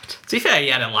 my God. To be fair, he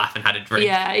had a laugh and had a drink.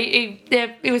 Yeah,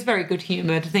 he was very good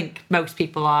humoured. I think most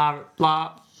people are.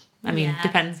 I mean, Yeah.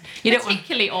 depends. You don't want.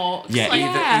 Particularly orcs. Yeah, like,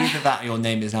 either that or your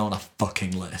name is now on a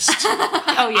fucking list.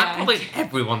 Oh, I'm yeah. probably on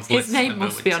everyone's list. His at name the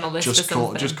must be on moment. a list just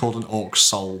or something. called an orc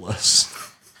soulless.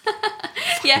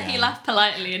 yeah, he laughed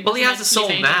politely. And Well, he just has a soul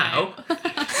mentioned now.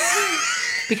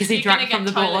 because he You're drank gonna from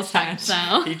the get toilet boar's head. checks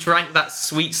now. He drank that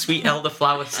sweet, sweet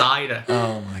elderflower cider.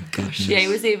 Oh my goodness. Yeah, he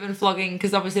was even flogging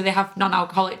because obviously they have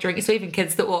non-alcoholic drinks. So even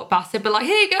kids that walk past, they'd be like,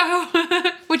 "Here you go.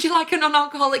 Would you like a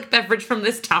non-alcoholic beverage from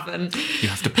this tavern?" You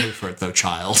have to pay for it though,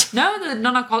 child. No, the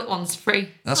non-alcoholic one's free.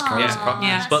 That's crazy.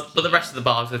 Yeah. But the rest of the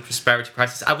bars with prosperity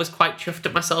prices, I was quite chuffed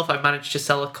at myself. I managed to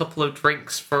sell a couple of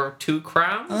drinks for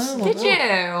 £2. Did you?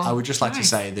 I would just like to Nice.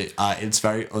 say that it's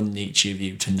very un-Nietzsche of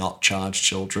you to not charge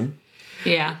children.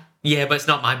 Yeah. Yeah, but it's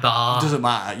not my bar. Doesn't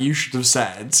matter. You should have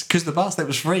said, because the bar stay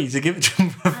was free, to give it to them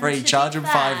for free, to be charge them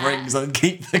 5 fair- rings and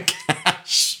keep the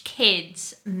cash.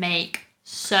 Kids make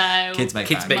so Kids make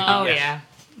Kids bang. make- Oh Yeah. yeah.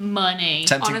 money.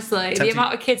 Honestly, the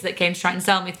amount of kids that came to try and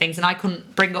sell me things, and I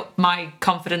couldn't bring up my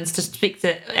confidence to speak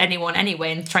to anyone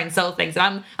anyway and try and sell things.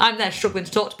 And I'm there struggling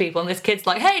to talk to people, and this kid's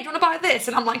like, "Hey, do you want to buy this?"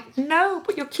 And I'm like, "No,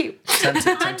 but you're cute."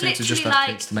 tempting I'm to just literally have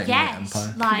kids to make money at yes,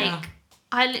 Empire. like Yeah.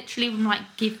 I literally would like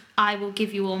I will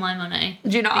give you all my money.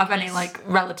 Do you not have any Because- like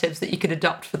relatives that you could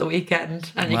adopt for the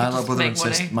weekend and you My could little just brother make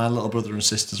and money? my little brother and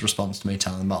sister's response to me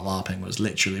telling them about LARPing was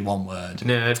literally one word: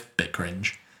 Nerd. bit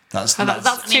cringe. That's That's I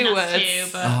mean, two that's words, you,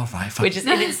 but oh right, fine. which is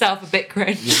in itself a bit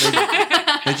cringe.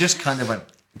 They just kind of went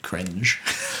cringe.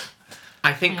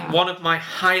 I think Yeah. one of my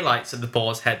highlights of the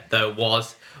Boar's Head, though,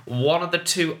 was one of the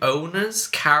two owners'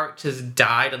 characters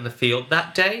died on the field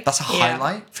that day. That's a Yeah.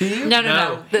 highlight for you. No.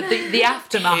 No. The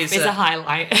aftermath Is, is uh, a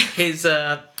highlight. His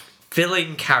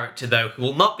villain character, though, who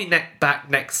will not be back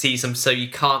next season, so you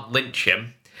can't lynch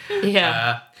him,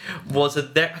 Yeah. was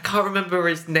I can't remember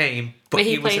his name, but, But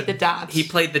he was played the dad. He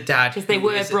played the dad. Because they who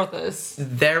were is a brothers.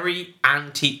 very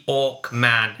anti-orc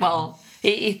man. Well,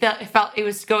 he felt he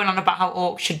was going on about how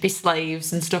orcs should be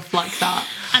slaves and stuff like that.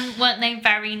 and weren't they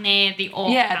very near the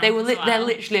orc? Yeah, they camp were. as well? They're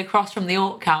literally across from the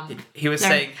orc camp. He was They're-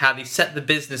 saying how they set the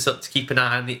business up to keep an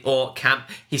eye on the orc camp.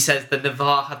 He says the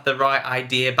Navarre had the right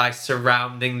idea by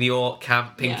surrounding the orc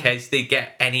camp in Yeah. case they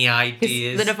get any 'Cause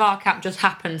ideas. the Navarre camp just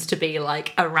happens to be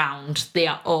like around the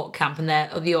orc camp, and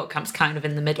the orc camp's kind of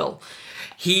in the middle.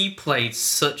 He played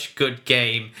such good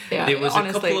game. Yeah, There was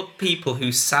honestly. a couple of people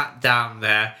who sat down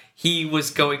there. He was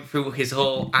going through his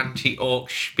whole anti-orc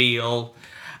spiel,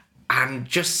 and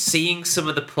just seeing some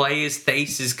of the players'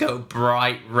 faces go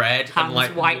bright red Hands and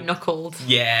like white knuckled.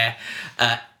 Yeah.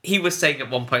 He was saying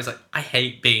at one point, he's like, I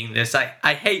hate being this.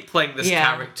 I hate playing this Yeah.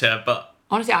 character, but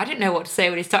Honestly, I didn't know what to say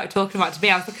when he started talking about it to me.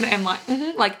 I was looking at him like,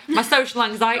 like my social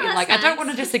anxiety. That's Like, I don't nice. want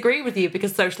to disagree with you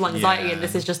because social anxiety Yeah. and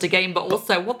this is just a game. But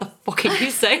also, what the fuck are you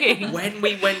saying? when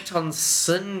we went on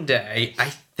Sunday, I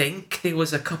think there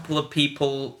was a couple of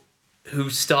people who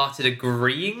started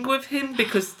agreeing with him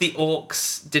because the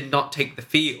orcs did not take the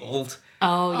field.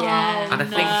 Oh yeah. And I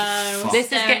think- no, this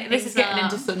stirring is things getting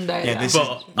up. into Sunday. Yeah, now. this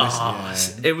But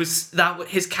is it was that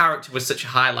his character was such a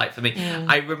highlight for me.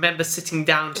 I remember sitting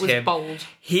down to was him, bold.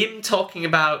 him talking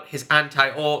about his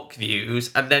anti-orc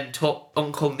views, and then talk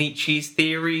Uncle Nietzsche's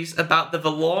theories about the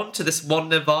Valorn to this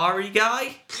one Navari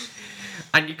guy.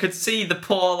 And you could see the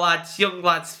poor young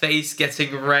lad's face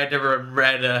getting redder and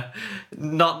redder,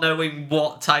 not knowing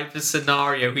what type of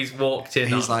scenario he's walked in.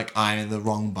 He's on. like, I'm in the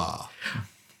wrong bar.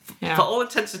 Yeah. For all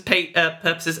intents and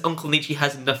purposes, Uncle Nietzsche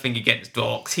has nothing against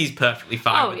orcs. He's perfectly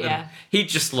fine Oh, with yeah. them. He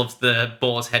just loves the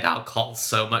Boar's Head alcohol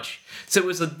so much. So it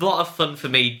was a lot of fun for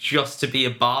me just to be a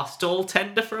bar stall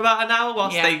tender for about an hour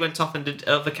whilst Yeah. they went off and did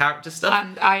other character stuff.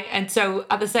 And so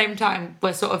at the same time,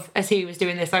 we're sort of as he was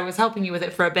doing this, I was helping you with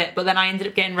it for a bit, but then I ended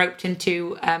up getting roped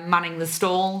into manning the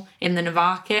stall in the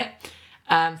Navarre kit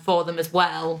for them as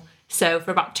well. So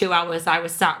for about 2 hours, I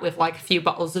was sat with like a few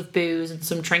bottles of booze and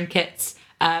some trinkets,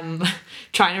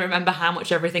 trying to remember how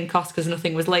much everything cost because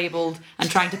nothing was labelled, and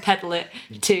trying to peddle it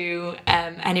to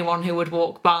anyone who would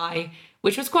walk by,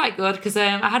 which was quite good because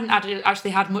I hadn't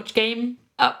actually had much game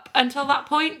up until that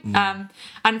point.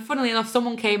 And funnily enough,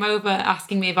 someone came over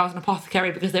asking me if I was an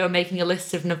apothecary because they were making a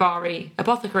list of Navari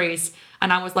apothecaries,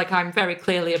 and I was like, I'm very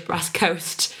clearly a Brass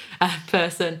Coast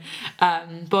person.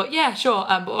 But yeah, sure.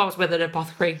 But I was with an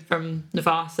apothecary from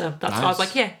Navarre, so that's why I was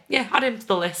Nice. like, yeah, add him to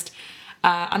the list.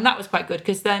 And that was quite good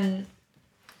because then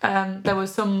there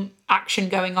was some action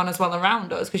going on as well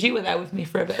around us because you were there with me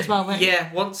for a bit as well, weren't you? Yeah,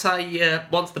 once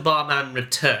the barman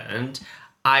returned,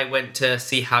 I went to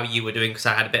see how you were doing because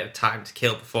I had a bit of time to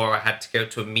kill before I had to go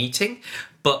to a meeting.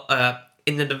 But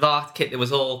in the Navarre kit, there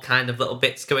was all kind of little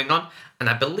bits going on, and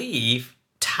I believe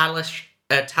Talus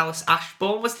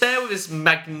Ashbourne was there with his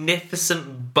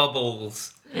magnificent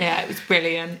bubbles. Yeah, it was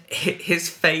brilliant. His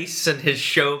face and his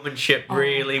showmanship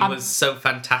really I'm- was so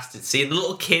fantastic. Seeing the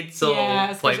little kids all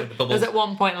Yeah, play with the there was bubbles. at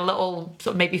one point a little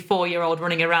sort of maybe 4-year-old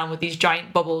running around with these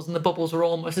giant bubbles, and the bubbles were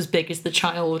almost as big as the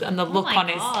child, and the look my on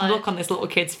God. this little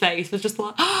kid's face was just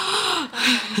like,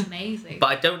 That's amazing. But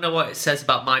I don't know what it says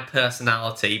about my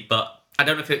personality, but I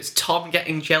don't know if it's Tom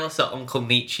getting jealous at Uncle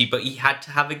Nietzsche, but he had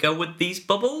to have a go with these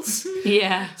bubbles.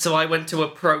 yeah. So I went to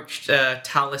approach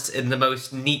Talus in the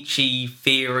most Nietzsche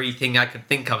theory thing I could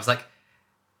think of. I was like,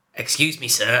 excuse me,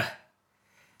 sir.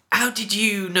 How did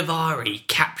you, Navari,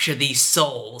 capture these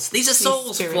souls? These are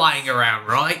souls spirits. flying around,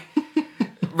 right?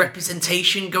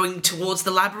 representation going towards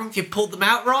the labyrinth. You pulled them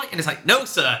out right, and it's like, no,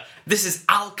 sir, this is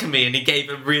alchemy, and he gave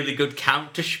a really good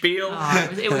counter spiel. Oh,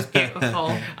 it was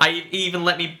beautiful. I even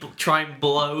let me try and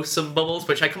blow some bubbles,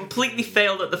 which I completely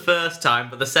failed at the first time,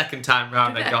 but the second time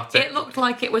round I got it. It looked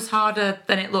like it was harder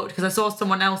than it looked because I saw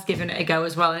someone else giving it a go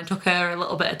as well, and it took her a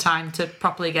little bit of time to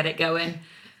properly get it going.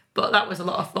 But that was a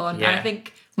lot of fun. Yeah. And I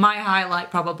think my highlight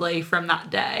probably from that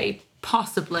day,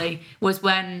 possibly, was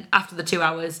when after the 2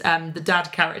 hours, the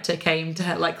dad character came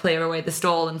to like clear away the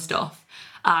stall and stuff.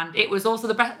 And it was also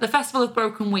the Festival of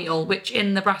Broken Wheel, which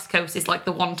in the Brass Coast is like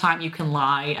the one time you can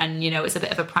lie, and it's a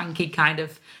bit of a pranky kind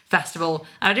of festival.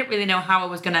 And I didn't really know how I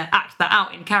was going to act that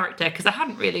out in character because I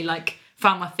hadn't really like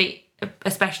found my feet,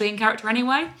 especially in character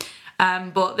anyway.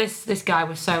 But this guy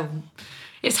was so.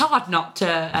 It's hard not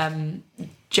to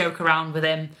joke around with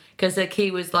him because he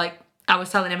was like. I was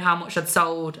telling him how much I'd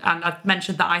sold, and I'd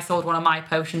mentioned that I sold one of my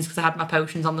potions because I had my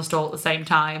potions on the stall at the same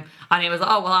time. And he was like,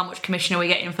 oh, well, how much commission are we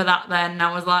getting for that then? And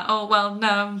I was like, oh, well,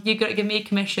 no, you've got to give me a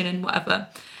commission and whatever.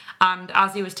 And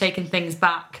as he was taking things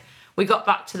back, we got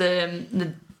back to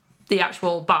the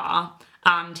actual bar,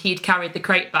 and he'd carried the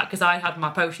crate back because I had my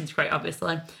potions crate,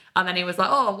 obviously. And then he was like,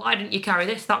 oh, why didn't you carry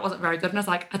this? That wasn't very good. And I was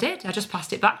like, I did. I just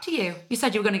passed it back to you. You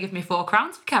said you were going to give me 4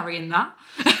 crowns for carrying that.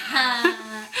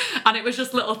 And it was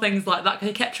just little things like that because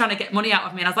he kept trying to get money out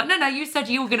of me. And I was like, no, you said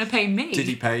you were going to pay me. Did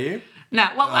he pay you? No,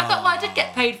 well, I thought, I did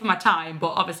get paid for my time, but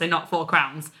obviously not 4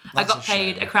 crowns. I That's got a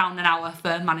paid shame. £1 an hour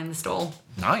for manning the stall.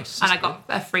 Nice. And I got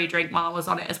a free drink while I was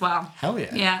on it as well. Hell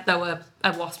yeah. Yeah, though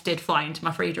a wasp did fly into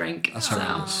my free drink. That's so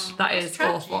horrendous. that is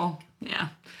tragic. awful. Yeah.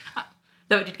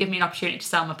 Though it did give me an opportunity to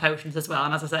sell my potions as well.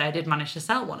 And as I say, I did manage to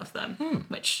sell one of them,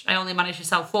 which I only managed to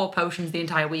sell 4 potions the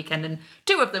entire weekend, and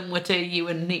 2 of them were to you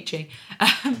and Nietzsche.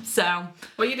 So,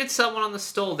 Well, you did sell one on the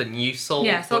stall, didn't you? You sold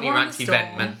yeah, so Bunny one on the Ranty stall,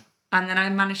 Ventman. and then I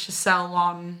managed to sell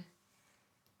one.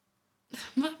 It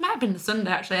might have been the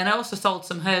Sunday actually, and I also sold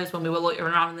some herbs when we were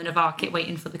loitering around in the Navarkit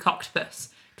waiting for the Coctopus.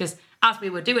 Because as we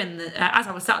were doing as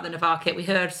I was sat at the Navarkit, we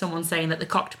heard someone saying that the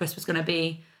Coctopus was going to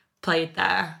be played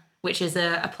there, which is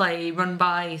a play run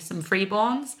by some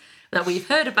freeborns that we've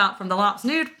heard about from the LARP's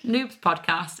Noobs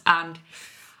podcast, and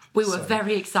we were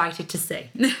very excited to see.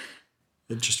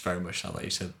 It just very much sounded like you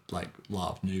said, like,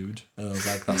 LARP nude. And I was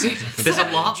like, that sounds like a There's a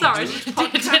LARP Sorry,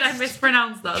 nude did I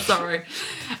mispronounce that? Sorry.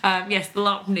 Yes, the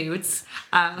LARP nudes.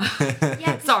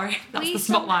 Yeah, Sorry, that's we the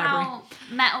Smut Library. somehow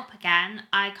met up again.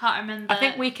 I can't remember. I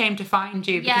think we came to find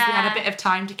you because we had a Yeah. bit of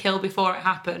time to kill before it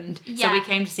happened. So Yeah. we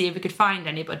came to see if we could find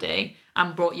anybody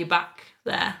and brought you back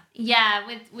there. Yeah,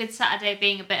 with Saturday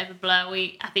being a bit of a blur,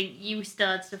 I think you still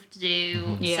had stuff to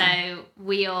do. Yeah. So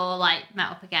we all like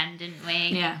met up again, didn't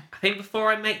we? Yeah. I think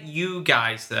before I met you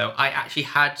guys, though, I actually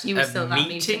had You were still a at that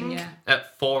meeting meeting, yeah.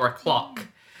 at 4 o'clock.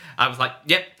 I was like,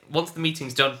 yep, once the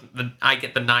meeting's done, then I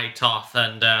get the night off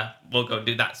and we'll go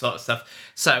do that sort of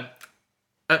stuff. So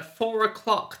at 4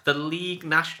 o'clock, the League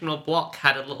National Block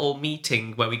had a little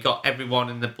meeting where we got everyone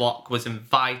in the block was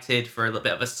invited for a little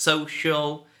bit of a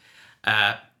social,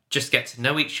 just get to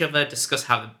know each other, discuss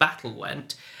how the battle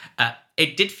went.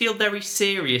 It did feel very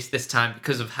serious this time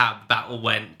because of how the battle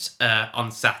went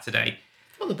on Saturday.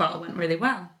 Well, the battle went really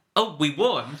well. Oh, we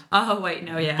won, Oh, wait,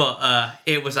 no, yeah. but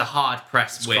it was a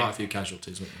hard-pressed win. quite a few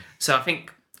casualties, weren't there? So I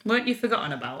think, Weren't you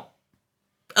forgotten about?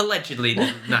 allegedly,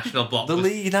 the National Block The was...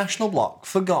 League National Block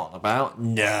forgotten about?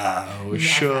 No,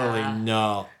 surely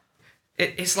not.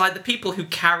 It's like the people who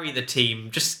carry the team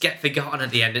just get forgotten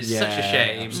at the end. It's such a Yeah,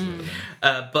 shame. absolutely.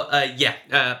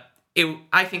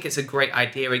 I think it's a great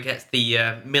idea. It gets the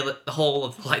the whole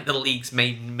of like the league's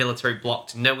main military block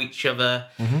to know each other.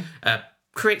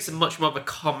 Creates a much more of a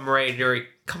camaraderie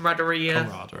kind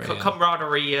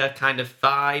of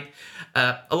vibe.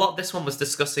 A lot of this one was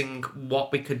discussing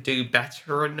what we could do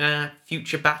better in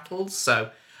future battles.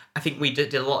 So I think we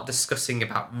did a lot of discussing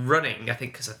about running. I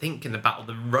think in the battle,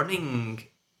 the running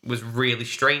was really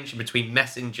strange in between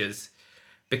messengers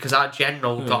because our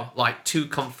general got like 2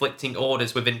 conflicting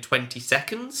orders within 20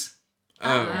 seconds.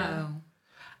 Oh.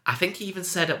 I think he even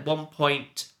said at one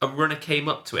point a runner came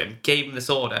up to him, gave him this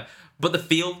order, but the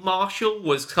field marshal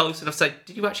was close enough to say,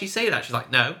 "Did you actually say that?" She's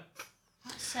like, "No."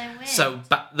 That's so weird. So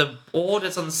the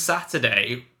orders on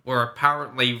Saturday were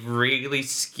apparently really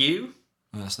skew.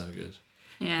 That's no good.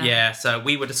 Yeah. Yeah, so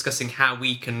we were discussing how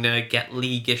we can get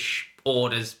leaguish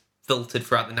orders filtered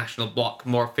throughout the national block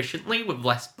more efficiently with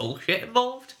less bullshit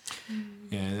involved.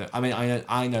 Yeah, I mean,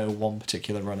 I know one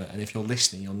particular runner, and if you're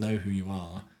listening, you'll know who you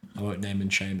are. I won't name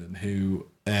and shame them. Who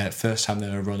first time they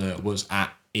were a runner was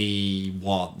at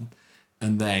E1,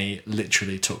 and they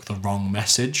literally took the wrong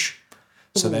message.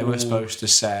 So they were supposed to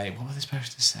say, what were they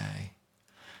supposed to say?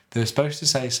 they were supposed to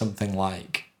say something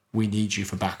like, "We need you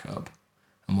for backup,"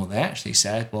 and what they actually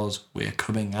said was, "We're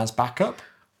coming as backup,"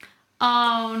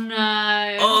 Oh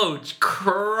no. Oh,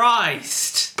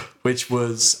 Christ! which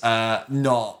was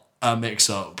not a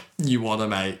mix-up you want to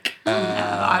make.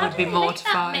 I would be How do they make that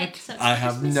mortified. mix up? I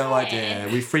have Christmas no Day? idea.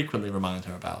 We frequently remind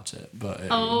her about it, but it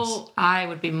was... Oh, I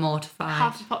would be mortified.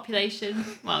 half the population.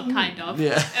 Well, kind of.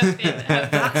 Yeah. Have been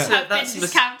That's a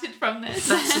discounted from this.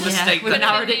 That's a Yeah, mistake. we've that,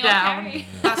 narrowed it down. Okay.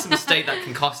 that's a mistake that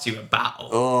can cost you a battle.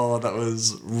 Oh, that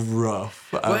was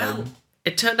rough. Well,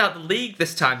 it turned out the league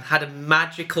this time had a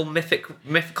magical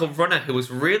mythical runner who was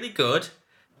really good,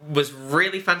 was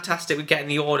really fantastic with getting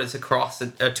the orders across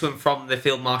to and from the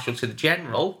field marshal to the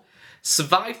general,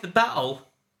 survived the battle,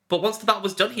 but once the battle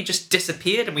was done, he just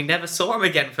disappeared and we never saw him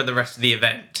again for the rest of the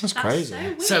event. That's That's crazy. so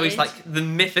weird. So he's like the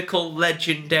mythical,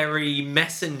 legendary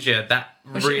messenger that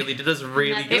really did us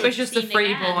really Never- It good. was just the Seen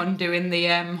freeborn doing the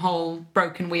whole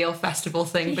broken wheel festival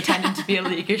thing, pretending to be a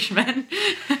leaguish man.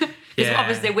 Yeah.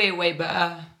 Obviously, we're way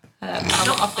better at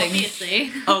a lot of things.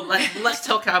 Obviously. Oh, let's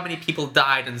talk how many people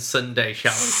died on Sunday,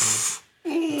 shall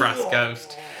we? From Brass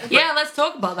Ghost. Yeah, let's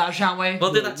talk about that, shall we?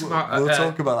 We'll do that tomorrow. We'll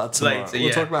talk about that tomorrow. later, We'll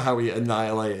yeah. talk about how we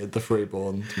annihilated the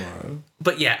freeborn tomorrow.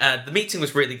 But yeah, the meeting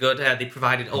was really good. They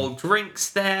provided all drinks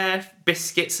there,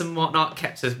 biscuits and whatnot,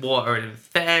 kept us water and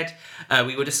fed.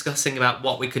 We were discussing about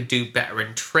what we could do better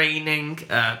in training.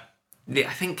 I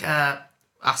think our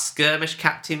skirmish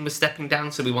captain was stepping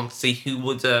down, so we wanted to see who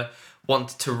would want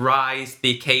to rise the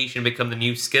occasion and become the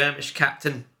new skirmish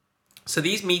captain. So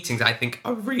these meetings, I think,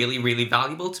 are really, really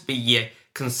valuable to be a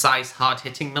concise,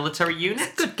 hard-hitting military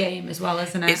unit. Good game as well,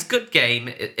 isn't it? It's good game.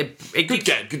 It Good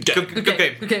game, good game. Good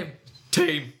game. Good game.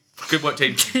 Team. Good work,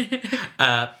 team.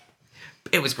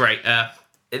 It was great.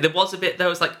 There was a bit that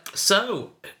was like,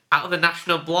 so, out of the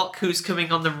national block, who's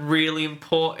coming on the really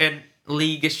important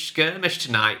leaguish skirmish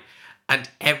tonight? And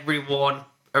everyone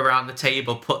around the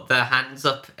table put their hands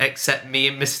up except me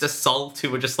and Mr. Salt, who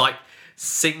were just like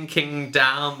sinking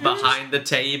down behind the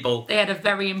table. They had a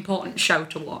very important show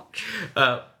to watch.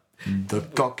 The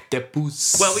coq de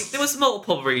pouce. Well, there was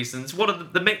multiple reasons. One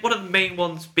of the main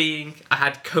ones being I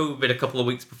had COVID a couple of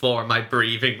weeks before and my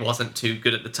breathing wasn't too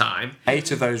good at the time.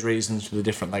 8 of those reasons for the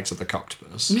different legs of the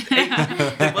coctopus.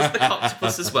 There was the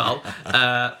octopus as well.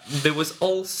 There was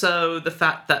also the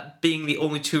fact that being the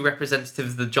only 2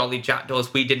 representatives of the Jolly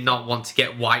Jackdaws, we did not want to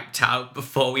get wiped out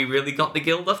before we really got the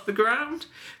guild off the ground.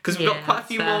 Because we've got Yeah, quite a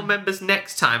few that's fair. more members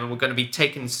next time and we're going to be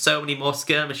taking so many more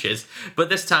skirmishes. But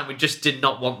this time we just did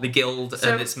not want the guild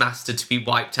So- and its master to be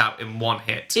wiped out in one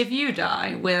hit. If you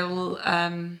die, will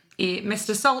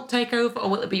Mr. Salt take over, or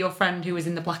will it be your friend who was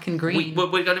in the black and green?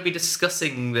 We're going to be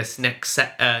discussing this next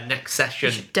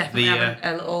session. Definitely The, have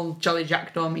a little Jolly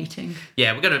Jackdaw meeting.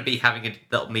 Yeah, we're going to be having a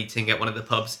little meeting at one of the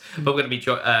pubs, but we're going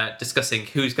to be discussing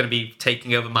who's going to be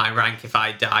taking over my rank if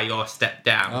I die or step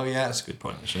down. Oh yeah, that's a good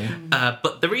point actually.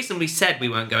 But the reason we said we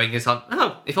weren't going is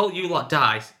if all you lot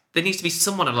die, there needs to be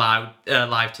someone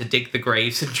alive to dig the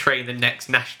graves and train the next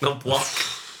national block.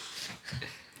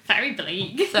 Very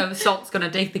bleak. So Salt's going to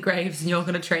dig the graves and you're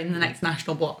going to train the next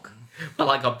national block. Well,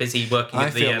 I got busy working I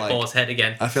at the feel like- boar's head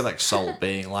again. I feel like Salt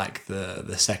being like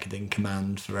the second in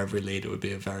command for every leader would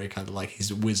be a very kind of like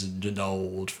he's wizened and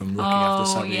old from looking after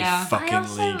so many yeah. fucking I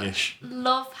also leaguish.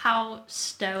 love how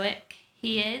stoic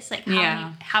he is. Like how,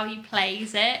 Yeah. how he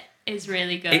plays it is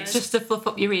really good. It's Just to fluff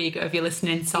up your ego if you're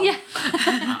listening, Salt. yeah.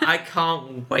 I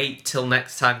can't wait till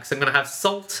next time because I'm going to have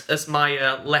Salt as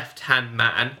my left-hand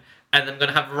man and I'm going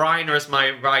to have Reiner as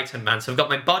my right-hand man. So I've got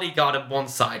my bodyguard on one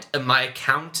side and my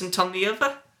accountant on the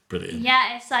other. Brilliant.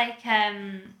 Yeah, it's like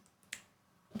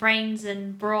Brains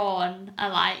and Brawn are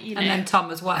like, you know, And then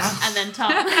Tom as well. and then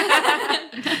Tom.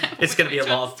 It's going to be a Which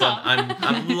lot of fun. one's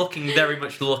I'm very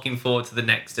much looking forward to the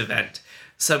next event.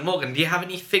 So Morgan, do you have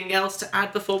anything else to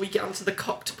add before we get onto the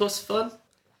Coctopus fun?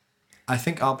 I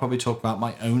think I'll probably talk about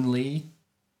my only,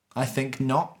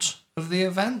 not of the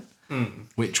event,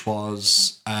 which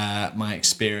was my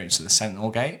experience at the Sentinel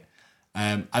Gate.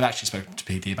 I've actually spoken to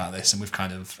PD about this and we've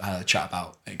kind of had a chat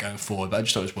about it going forward, but I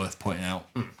just thought it was worth pointing out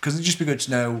because it'd just be good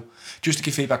to know, just to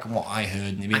give feedback on what I heard,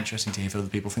 and it'd be interesting to hear if other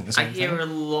people think the I same hear thing. a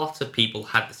lot of people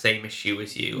had the same issue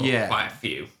as you, or Yeah. quite a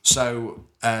few. So,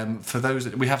 for those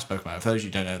that we have spoken about, for those you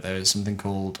don't know, there is something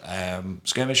called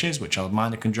skirmishes, which are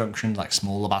minor conjunctions, like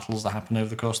smaller battles that happen over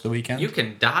the course of the weekend. You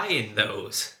can die in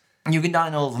those. You can die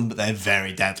in all of them, but they're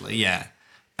very deadly, yeah.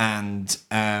 And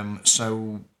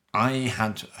so I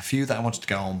had a few that I wanted to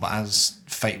go on, but as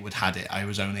fate would had it, I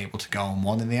was only able to go on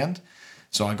one in the end.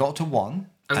 So I got to one.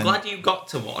 I'm and- glad you got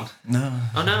to one. No.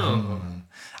 Oh no.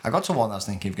 I got to one that I was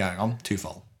thinking of going on, too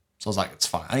full. So I was like, it's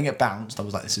fine. I didn't get bounced. I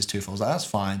was like, this is too full. I was like, that's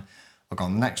fine. I'll go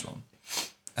on the next one.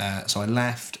 So I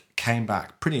left, came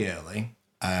back pretty early,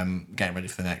 getting ready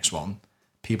for the next one.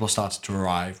 People started to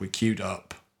arrive. We queued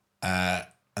up. And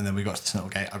then we got to the Sentinel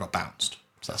Gate. I got bounced.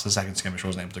 So that's the second skirmish I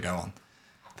wasn't able to go on.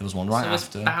 There was one right So it's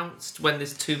after. bounced when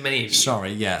there's too many of you.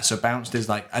 Sorry, yeah. So bounced is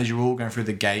like as you're all going through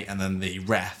the gate, and then the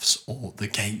refs or the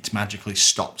gate magically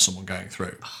stopped someone going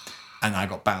through, and I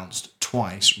got bounced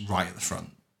twice right at the front.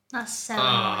 That's so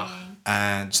annoying.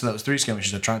 And so that was 3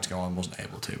 skirmishes I tried to go on, wasn't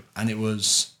able to, and it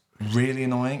was really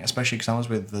annoying, especially because I was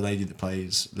with the lady that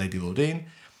plays Lady Lordine,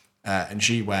 and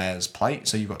she wears plate,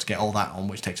 so you've got to get all that on,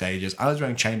 which takes ages. I was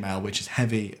wearing chainmail, which is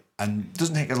heavy and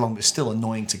doesn't take as long, but it's still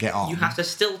annoying to get on. You have to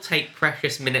still take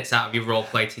precious minutes out of your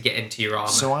roleplay to get into your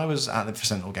armor. So I was at the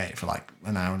Sentinel Gate for like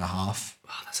an hour and a half.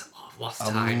 Oh, that's a lot of lost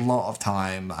A time. lot of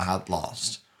time I had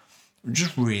lost.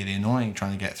 Just really annoying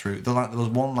trying to get through. There was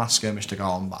one last skirmish to go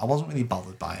on, but I wasn't really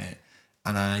bothered by it.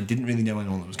 And I didn't really know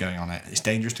anyone that was going on it. It's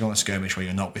dangerous to go on a skirmish where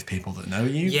you're not with people that know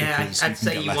you. Yeah, because I'd can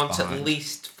say get you left want behind. at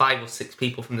least 5 or 6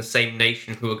 people from the same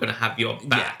nation who are going to have your Yeah,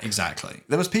 back. exactly.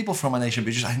 There was people from my nation,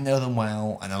 but just I know them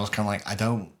well, and I was kind of like, I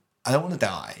don't want to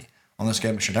die on a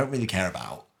skirmish I don't really care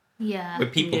about. Yeah.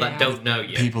 With people Yeah. that don't know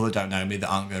you. People that don't know me that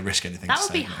aren't going to risk anything. That to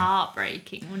would be save me.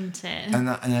 heartbreaking, wouldn't it? And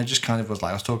I just kind of was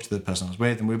like, I was talking to the person I was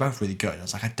with, and we were both really good. I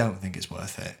was like, I don't think it's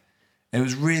worth it. It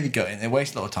was really gutting. It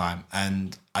wasted a lot of time,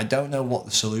 and I don't know what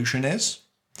the solution is.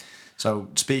 So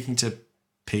speaking to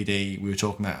PD, we were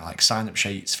talking about like sign-up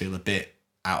sheets feel a bit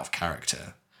out of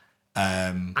character.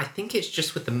 I think it's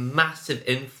just with the massive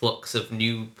influx of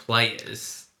new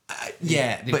players.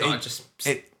 Yeah, You've but got to just...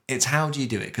 it's how do you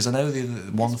do it? Because I know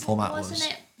the one format Wasn't was.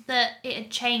 it that it had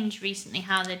changed recently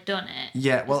how they'd done it?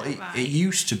 Yeah, well, Is that it right?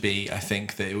 used to be, I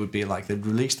think, that it would be like they'd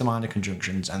release the minor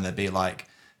conjunctions and they'd be like,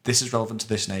 this is relevant to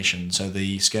this nation, so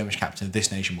the skirmish captain of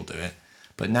this nation will do it.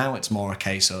 But now it's more a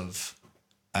case of,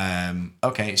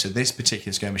 okay, so this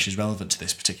particular skirmish is relevant to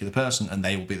this particular person and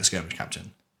they will be the skirmish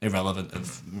captain, irrelevant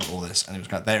of all this. And it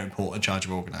was like they're in charge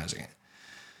of organising it.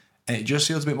 And it just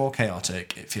feels a bit more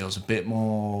chaotic. It feels a bit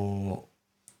more...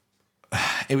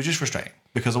 It was just frustrating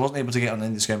because I wasn't able to get on any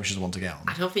of the skirmishes I wanted to get on.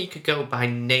 I don't think you could go by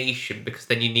nation because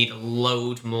then you need a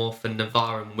load more for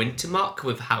Navarre and Wintermark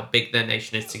with how big their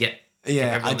nation is to get Yeah, I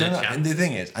everyone don't know. their And chance.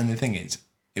 the thing is,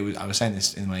 it was. I was saying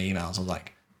this in my emails. I was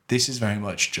like, this is very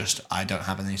much just. I don't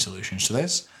have any solutions to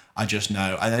this. I just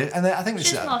know, and I think It's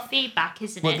this just more feedback,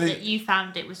 isn't Well, it? That you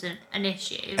found it was an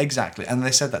issue. exactly. And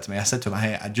they said that to me. I said to them,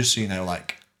 hey, just so you know,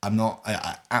 like, I'm not.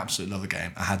 I absolutely love the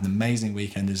game. I had an amazing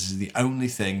weekend. This is the only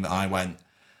thing that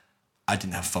I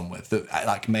didn't have fun with. That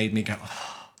like made me go.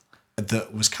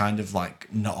 That was kind of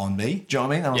like not on me. Do you know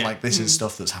what I mean? I was Yeah. like, this is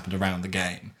stuff that's happened around the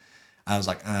game. I was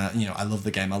like, I love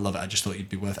the game. I love it. I just thought you'd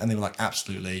be worth. And they were like,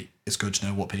 absolutely, it's good to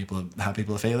know how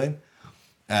people are feeling.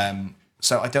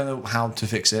 So I don't know how to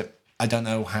fix it. I don't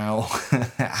know how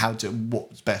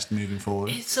what's best moving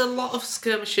forward. It's a lot of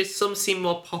skirmishes. Some seem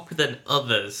more popular than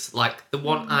others. Like the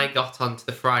one I got onto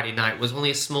the Friday night was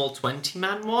only a small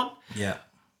 20-man one. Yeah.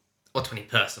 Or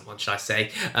 20-person one, should I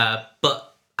say.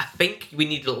 But I think we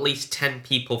need at least 10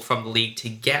 people from the league to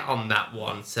get on that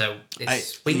one. So it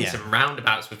swings and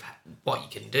roundabouts with what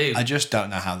you can do. I just don't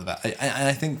know how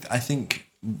I think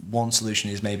one solution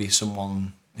is maybe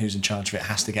someone who's in charge of it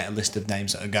has to get a list of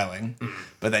names that are going,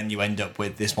 but then you end up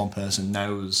with this one person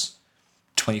knows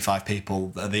 25 people,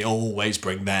 they always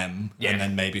bring them, Yeah. and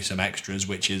then maybe some extras,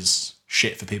 which is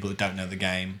shit for people that don't know the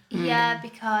game. Yeah,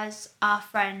 because our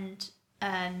friend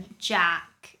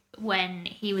Jack, when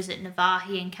he was at Navarre,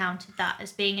 he encountered that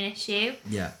as being an issue.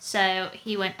 Yeah. So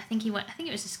he went, I think it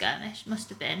was a skirmish, must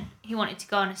have been. He wanted to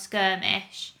go on a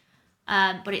skirmish,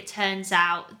 but it turns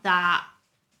out that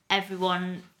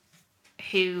everyone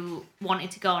who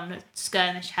wanted to go on a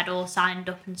skirmish had all signed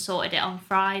up and sorted it on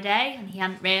Friday, and he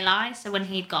hadn't realised. So when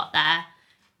he'd got there,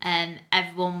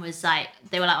 everyone was like,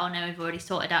 they were like, oh no, we've already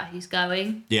sorted out who's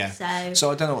going. Yeah. So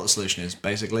I don't know what the solution is.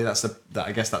 Basically,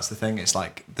 I guess that's the thing. It's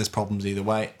like there's problems either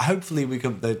way. Hopefully,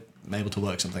 they're able to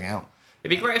work something out.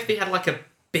 It'd be great if they had like a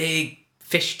big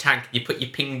fish tank and you put your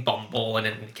ping pong ball in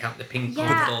it and count the ping pong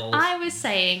yeah, balls. I was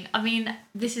saying, I mean,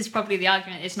 this is probably the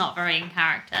argument, it's not very in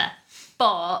character,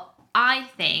 but I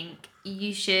think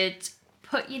you should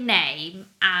put your name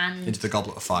and Into the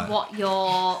Goblet of Fire. what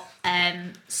your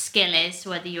skill is,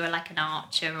 whether you're like an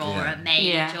archer or Yeah. a mage,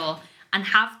 Yeah. and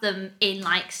have them in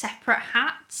like separate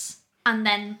hats, and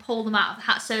then pull them out of the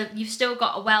hat. So you've still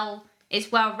got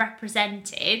it's well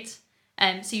represented.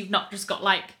 So you've not just got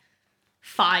like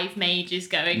 5 mages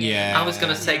going. Yeah. I was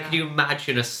going to say, Yeah. could you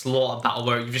imagine a slaughter battle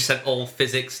where you just sent all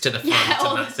physics to the front Yeah,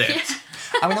 and that's it?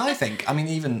 I mean,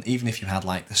 even if you had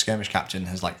like the skirmish captain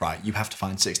has like, right, you have to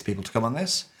find 60 people to come on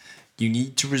this. You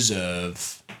need to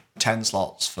reserve 10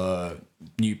 slots for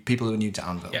new people who are new to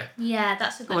Anvil. Yeah. Yeah,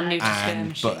 that's a good Or new idea. to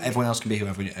And, skirmish. but everyone else can be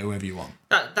whoever you want.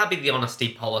 That'd be the honesty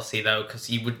policy, though, because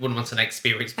you wouldn't want an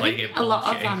experienced I player think getting a lot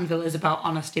of bullshitting. Anvil is about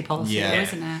honesty policy, Yeah.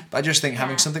 isn't it? But I just think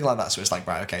having Yeah. something like that, so it's like,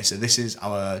 right, okay, so this is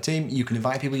our team. You can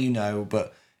invite people you know,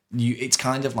 but it's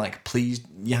kind of like, please,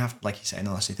 you have, like you say, an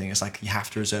honesty thing. It's like you have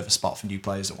to reserve a spot for new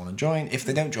players that want to join. If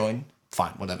they don't join,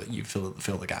 fine, whatever. You fill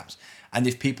the gaps. And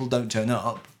if people don't turn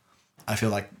up, I feel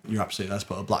like you're absolutely allowed to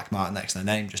put a black mark next to their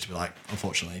name just to be like,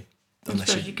 unfortunately, I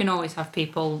unless suppose you can always have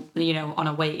people, on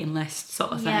a waiting list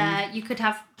sort of thing. Yeah, you could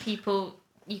have people.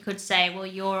 You could say, well,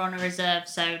 you're on a reserve,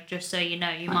 so just so you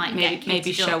know, you might maybe- get maybe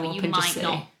queued show up, but up you and just might say-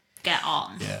 not get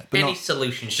on. Yeah, but Any not,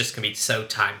 solution's just going to be so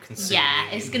time consuming.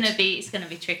 Yeah, it's gonna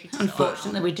be tricky to sort out.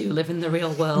 Unfortunately, we do live in the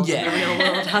real world. Yeah. And the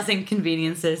real world has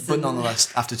inconveniences. but and-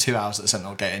 nonetheless, after 2 hours at the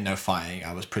Sentinel Gate and no fighting,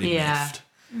 I was pretty Yeah. miffed.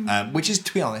 Which is,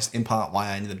 to be honest, in part why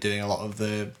I ended up doing a lot of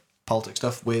the politics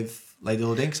stuff with Lady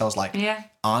Lordine, because I was like, Yeah.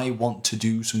 I want to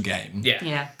do some game. Yeah.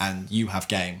 Yeah. And you have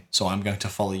game, so I'm going to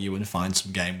follow you and find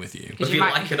some game with you. Because Whether you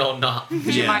might- like it or not.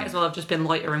 Because you Yeah. might as well have just been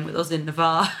loitering with us in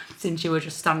Navarre since you were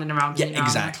just standing around. Yeah, in your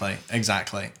armour.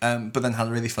 exactly. But then had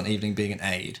a really fun evening being an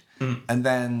aide, and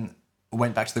then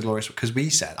went back to the Glorious because we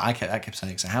said I kept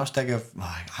saying so House Degov.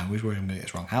 I always worry I'm going to get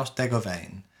this wrong. House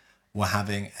Degovane were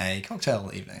having a cocktail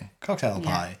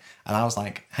pie, and I was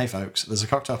like, hey folks, there's a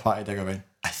cocktail party at Degovane.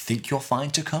 I think you're fine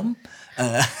to come.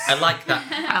 I like that.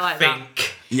 I like that.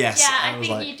 think. Yes, Yeah, I was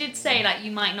think like, you did say like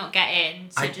you might not get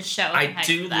in, so just show up. I and hope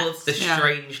do for the love the best. Yeah.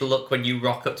 strange look when you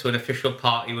rock up to an official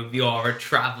party with your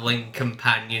travelling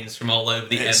companions from all over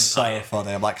the it's empire. so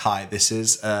funny. I'm like, hi, this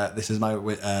is my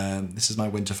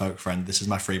Winterfolk friend, this is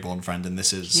my Freeborn friend, and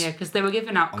this is Yeah, because they were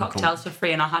giving out Uncle. cocktails for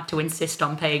free, and I had to insist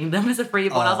on paying them as a free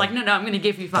one. I was Oh, like, no, I'm going to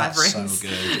give you 5 that's rings. so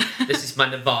good. This is my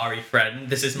Navari friend.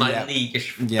 This is my Yeah.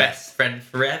 Leaguish Yeah. best friend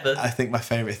forever. I think my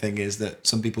favourite thing is that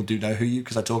some people do know who you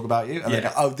because I talk about you, and they Yeah.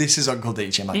 go, "Oh, this is Uncle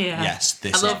Deitch." I'm like, Yeah. "Yes,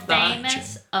 this I is love Uncle that. Deitch."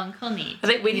 Famous Uncle Neat. I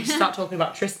think we need to start talking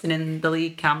about Tristan in the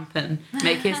league camp and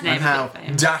make his name And how a bit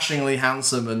famous. dashingly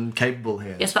handsome and capable he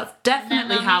is. Yes, that's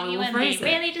definitely Then how I'll we meet will you and be phrase it.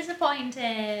 really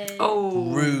disappointed.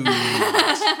 Oh. Rude.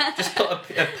 Just put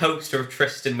a poster of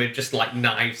Tristan with just like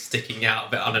knives sticking out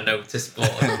of it on a notice board.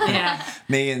 Yeah.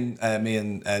 me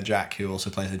and Jack, who also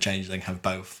plays the Changeling, have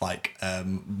both like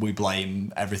we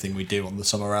blame everything we do on the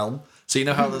Summer Realm. So you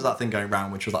know how there's that thing going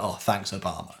around, which was like, "Oh, thanks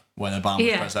Obama." When Obama was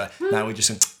Yeah. president, now we just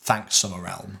think, "Thanks Summer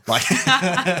Realm." Like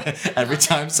every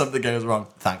time something goes wrong,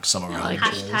 "Thanks Summer Realm." like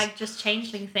Cheers. Hashtag just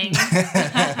changeling things.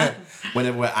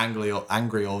 Whenever we're angry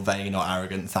or vain or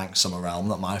arrogant, "Thanks Summer Realm."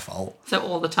 Not my fault. So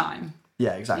all the time.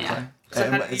 Yeah, exactly. Yeah. So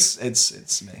how do you-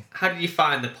 It's me. How did you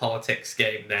find the politics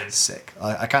game then? Sick.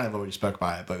 I kind of already spoke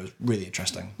about it, but it was really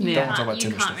interesting. Yeah. Don't want to talk about too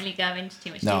You much can't stuff. really go into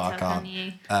too much No, detail, I can't. can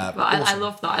you? But I awesome.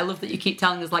 love that. I love that you keep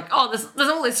telling us, like, oh, there's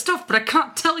all this stuff, but I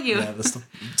can't tell you. Yeah, the stuff.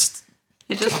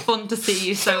 It's just fun to see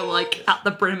you so, like, at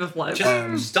the brim of like.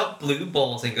 Just stop blue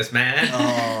ballsing us, man.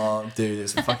 Oh, dude,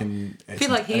 it's fucking. I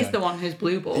feel like he's the one who's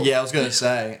blue ball. Yeah, I was gonna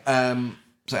say.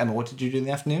 So Emma, what did you do in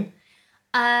the afternoon?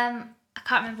 I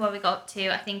can't remember where we got up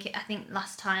to. I think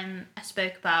last time I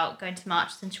spoke about going to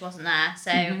March since she wasn't there.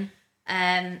 So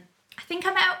I think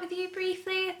I met up with you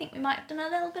briefly. I think we might have done a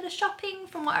little bit of shopping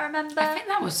from what I remember. I think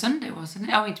that was Sunday, wasn't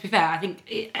it? I mean, to be fair, I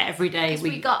think every day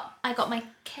I got my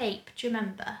cape. Do you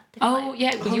remember? The Oh cape?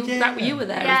 yeah, you were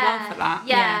there as well for that.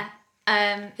 Yeah.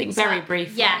 I think very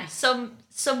briefly. Yeah,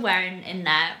 somewhere in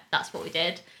there. That's what we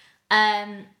did.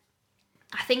 I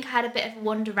think I had a bit of a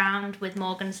wander around with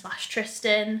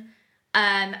Morgan/Tristan.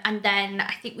 And then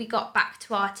I think we got back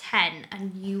to our tent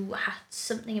and you had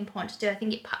something important to do. I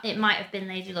think it might have been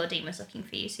Lady Lordine was looking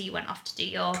for you, so you went off to do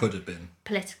your Could have been.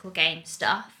 political game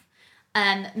stuff.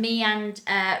 Me and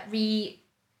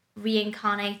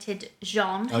reincarnated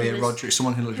Jean. Oh who yeah, was- Roderick.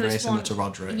 Someone who looked who very was similar one- to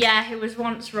Roderick. Yeah, who was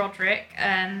once Roderick.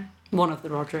 One of the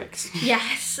Rodericks.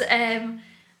 Yes.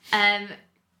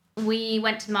 We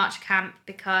went to March Camp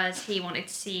because he wanted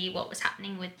to see what was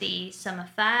happening with the summer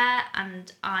fair,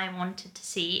 and I wanted to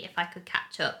see if I could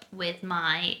catch up with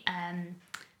my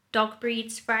dog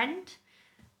breeds friend.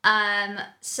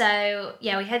 So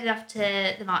yeah, we headed off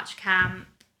to the March Camp.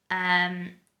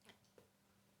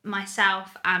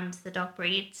 Myself and the dog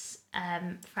breeds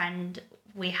friend,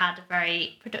 we had a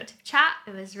very productive chat.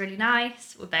 It was really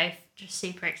nice. We're both just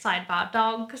super excited about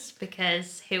dogs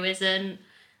because who isn't?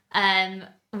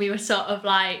 We were sort of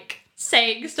like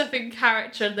saying stuff in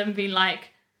character and then being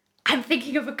like, I'm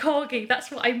thinking of a corgi,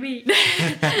 that's what I mean.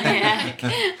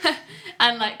 Yeah.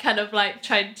 And like kind of like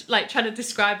trying to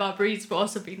describe our breeds, but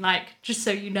also being like, just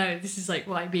so you know, this is like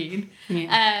what I mean.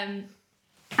 Yeah.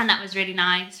 And that was really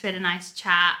nice. We had a nice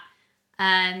chat.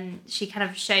 She kind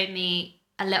of showed me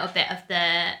a little bit of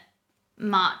the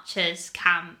Marchers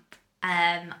camp,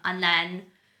 and then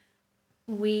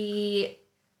we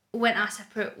went our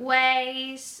separate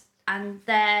ways. And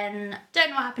then, don't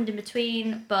know what happened in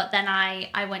between, but then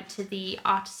I went to the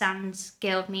Artisans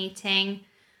Guild meeting,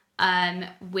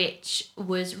 which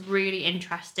was really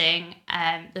interesting.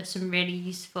 There's some really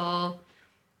useful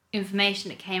information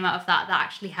that came out of that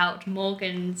actually helped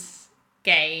Morgan's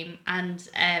game and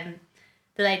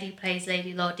the lady who plays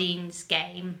Lady Laudine's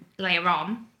game later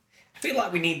on. I feel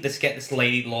like we need to get this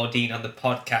Lady Laudine on the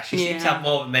podcast. She seems to Yeah. have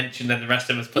more of a mention than the rest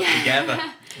of us put together.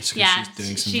 It's 'cause Yeah, she's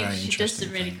doing some she very does interesting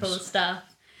some really things. cool stuff.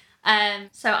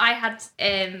 So I had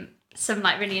some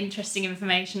like really interesting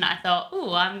information that I thought,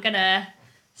 oh, I'm gonna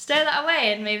stow that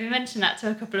away and maybe mention that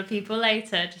to a couple of people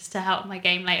later just to help my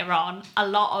game later on. A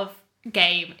lot of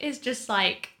game is just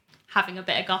like having a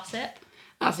bit of gossip.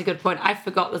 That's a good point. I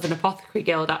forgot there's an Apothecary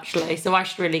Guild, actually, so I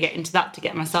should really get into that to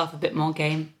get myself a bit more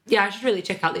game. Yeah, I should really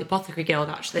check out the Apothecary Guild,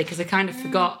 actually, because I kind of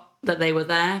forgot that they were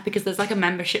there, because there's like a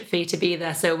membership fee to be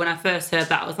there, so when I first heard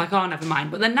that, I was like, oh, never mind.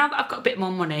 But then now that I've got a bit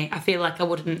more money, I feel like I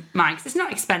wouldn't mind, because it's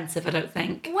not expensive, I don't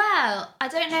think. Well, I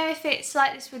don't know if it's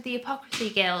like this with the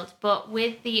Apothecary Guild, but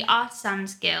with the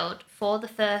Artisans Guild, for the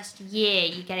first year,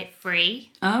 you get it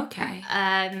free. Okay.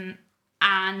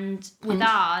 And with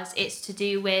ours, it's to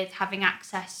do with having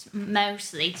access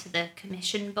mostly to the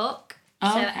commission book.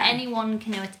 Oh, so okay. anyone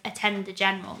can attend the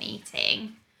general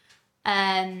meeting.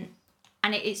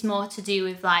 And it's more to do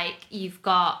with like you've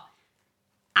got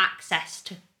access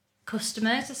to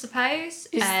customers, I suppose.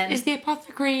 Is the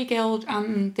Apothecary Guild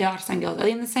and the Artisan Guild, are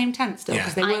they in the same tent still? Yeah.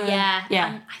 Because they were. Yeah. Yeah.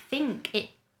 And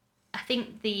I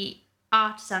think the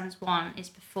Artisans one is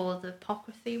before the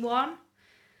Apothecary one.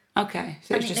 Okay.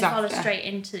 So I it's think just they follow after. straight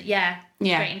into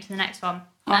straight into the next one.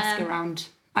 I'll ask around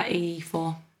at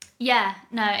E4. Yeah,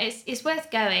 no, it's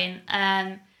worth going.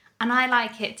 And I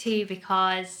like it too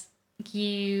because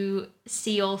you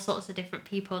see all sorts of different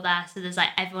people there. So there's like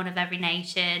everyone of every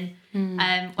nation. When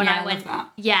Yeah, I I went, love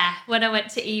that. yeah, when I went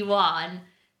to E1,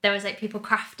 there was like people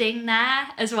crafting there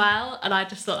as well, and I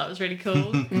just thought that was really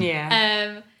cool.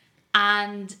 Yeah.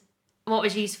 And what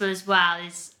was useful as well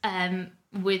is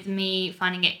with me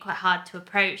finding it quite hard to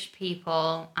approach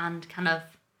people and kind of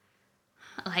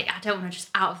like I don't want to just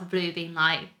out of the blue being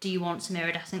like, do you want some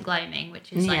iridescent gloaming,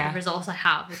 which is like Yeah. the resource I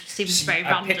have, which seems very I'm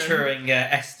random. picturing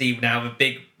SD now with a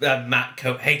big matte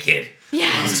coat. Hey kid,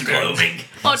 Yeah. this is gloaming.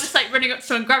 Or just like running up to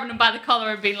someone, grabbing them by the collar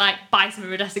and being like, buy some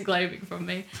iridescent gloaming from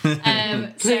me.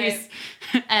 Please.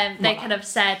 They kind of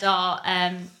said,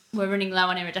 we're running low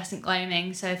on iridescent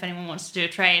gloaming, so if anyone wants to do a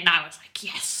trade, and I was like,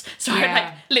 yes. So I Yeah.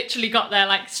 like literally got there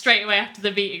like straight away after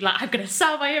the meeting, like I'm gonna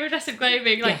sell my iridescent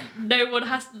gloaming. Like no one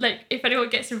has like if anyone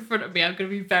gets in front of me, I'm gonna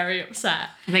be very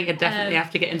upset. I think I definitely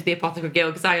have to get into the Apothecary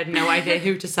Guild because I had no idea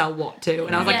who to sell what to.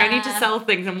 And I was like, I need to Yeah. sell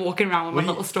things. I'm walking around with my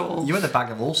little stall. You had a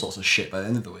bag of all sorts of shit by the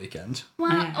end of the weekend.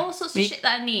 Well, Yeah. all sorts of shit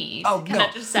that I need. Oh, can no.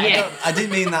 I just say? Yeah. I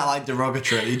didn't mean that like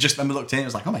derogatorily. You just remember looked in, it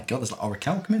was like, oh my god, there's like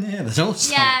Oracle coming here. There's all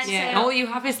sorts. Yeah, Yeah, so- all you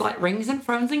have is like rings and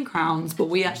thrones and crowns, but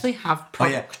we actually have Oh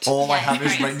yeah, product. all I Yeah, have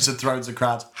is right. rings and thrones and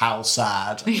crowns. How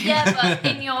sad. Yeah, but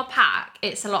in your pack,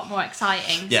 it's a lot more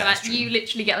exciting. Yeah, so that's like, true. you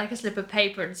literally get like a slip of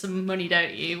paper and some money,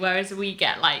 don't you? Whereas we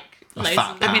get like loads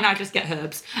fat of. I mean, I just get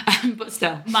herbs, but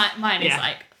still. Mine is Yeah.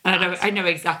 like. And I know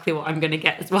exactly what I'm going to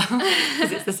get as well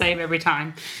because it's the same every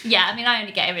time. Yeah, I mean, I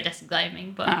only get iridescent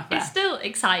gloaming, but Ah, fair. it's still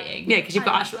exciting. Yeah, because you've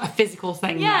got I actually a physical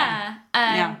thing. Yeah.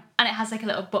 Yeah. And it has like a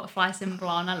little butterfly symbol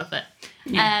on. I love it.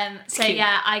 Yeah, So cute.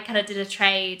 yeah, I kind of did a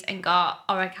trade and got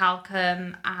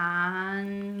Orichalcum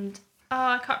and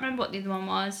I can't remember what the other one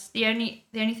was. The only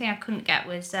thing I couldn't get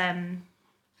was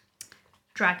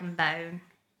Dragonbone.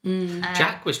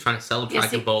 Jack was trying to sell Dragon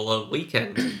see- Ball all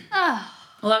weekend.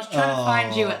 Well, I was trying to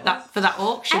find you at that for that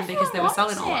auction because they were Everyone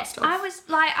selling all that wants stuff.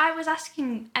 it. I was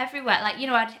asking everywhere. Like, you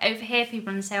know, I'd overhear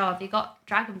people and say, oh, have you got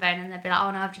Dragonbone? And they'd be like, oh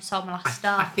no, I've just sold my last I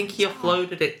stuff. think he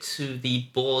uploaded it to the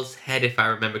Boar's Head, if I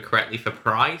remember correctly, for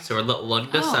price or a little under.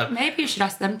 Oh, So maybe you should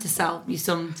ask them to sell you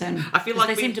something. I feel 'Cause like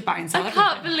they we- seem to buy and sell I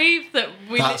can't everything. believe that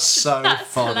we. That's so that's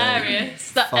funny.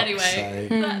 hilarious. That Fuck's anyway.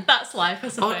 sake. That's life, I oh,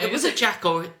 suppose. it was a Jack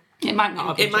or It might not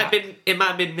have been. it might Jack.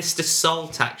 have been Mr.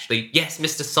 Salt actually. Yes,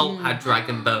 Mr. Salt had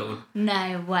Dragon Bone.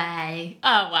 No way.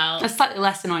 Oh well. That's slightly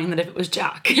less annoying than if it was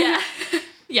Jack. Yeah.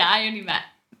 Yeah, I only met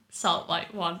salt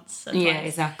like once. Or Yeah, twice.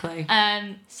 exactly.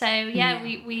 So yeah,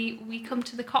 we come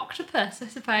to the coctopus, I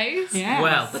suppose. Yeah.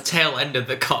 Well, the tail end of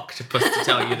the coctopus, to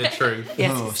tell you the truth.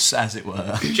 Yes. Puss, as it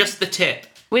were. Just the tip.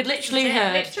 We'd literally Yeah,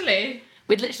 heard. literally.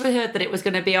 We'd literally heard that it was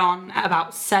going to be on at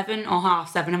about 7 or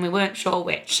half 7, and we weren't sure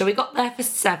which. So we got there for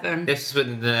 7 This was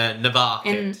in the Navarre.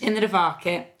 in the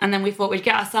Navarkit, and then we thought we'd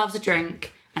get ourselves a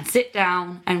drink and sit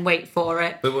down and wait for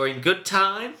it. We were in good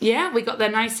time. Yeah, we got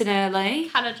there nice and early.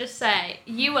 Can I just say,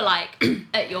 you were like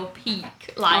at your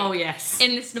peak, like Oh yes.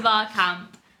 in this Navarre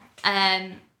camp.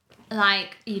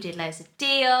 Like you did loads of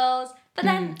deals, but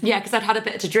then Yeah, because I'd had a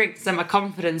bit to drink, so my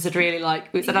confidence had really I'd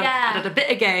had a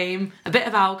bit of game, a bit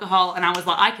of alcohol, and I was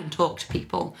like, I can talk to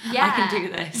people. yeah, I can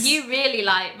do this. You really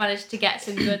like managed to get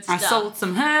some good I stuff. sold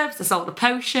some herbs. I sold a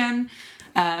potion.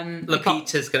 We got-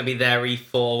 Lapita's going to be there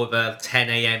E4 with a 10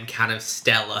 a.m. can of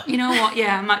Stella. You know what?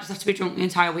 Yeah, I might just have to be drunk the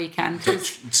entire weekend.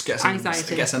 Just get some,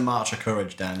 Anxiety. get some march of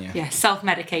courage down you. Yeah,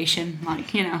 self-medication. Like,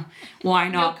 why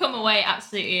You'll not? come away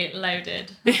absolutely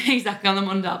loaded. Exactly, on the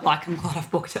Monday, I'm like, I'm glad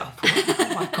I've booked it off.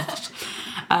 Oh my gosh.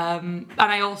 And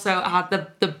I also had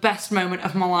the best moment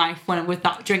of my life with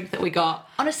that drink that we got.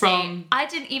 Honestly, from, I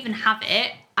didn't even have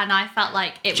it, and I felt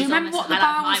like it do you was remember almost what the the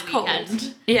highlight bar of was my called?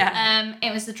 weekend. Yeah.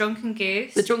 It was the Drunken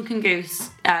Goose. The Drunken Goose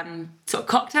sort of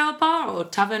cocktail bar or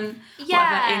tavern,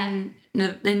 Yeah.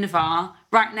 whatever, in Navarre,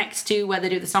 right next to where they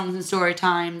do the songs and story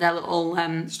time, their little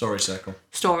Story circle.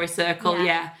 story circle, Yeah.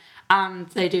 yeah. And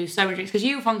they do so many drinks because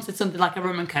you wanted something like a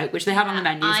rum and coke, which they had on the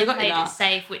menu, so I we got you played it that.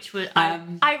 safe, which was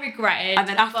I regretted. And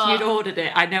then after but, you'd ordered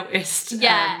it, I noticed.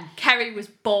 yeah, Kerry was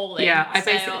bawling. Yeah, I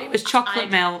so basically it was chocolate I-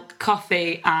 milk,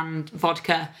 coffee, and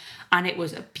vodka, and it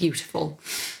was beautiful.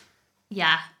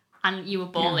 Yeah, and you were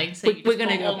bawling, Yeah. so We're you just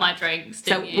gonna bought go all my back. drinks,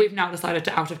 So didn't you? we've now decided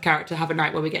to out of character have a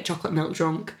night where we get chocolate milk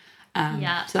drunk.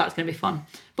 Yeah. So that's going to be fun.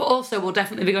 But also, we'll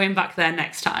definitely be going back there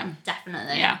next time.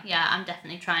 Definitely. Yeah. Yeah, I'm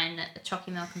definitely trying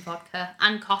chocolate milk and vodka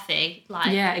and coffee.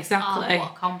 Like, Yeah, exactly. Oh,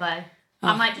 what a combo. I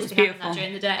Oh, might it just was be having beautiful. that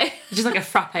during the day. Just like a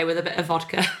frappe with a bit of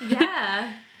vodka.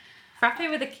 Yeah. Frappe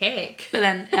with a kick. But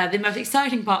then the most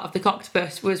exciting part of the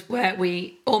Coctopus was where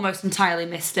we almost entirely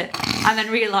missed it and then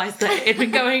realised that it had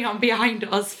been going on behind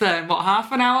us for,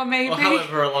 half an hour maybe? Or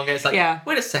however long it's like, Yeah.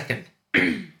 wait a second.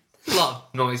 There's a lot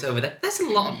of noise over there. There's a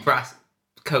lot of brass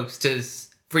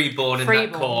coasters freeborn in that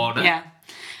Freeborn, corner. Yeah.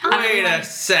 Wait a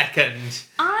second.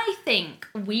 I think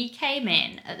we came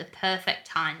in at the perfect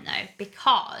time though,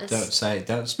 because Don't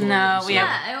spoil No, it. we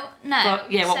haven't. no. Well,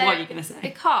 yeah, what So, were you gonna say?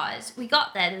 Because we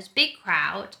got there was a big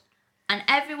crowd, and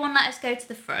everyone let us go to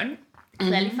the front.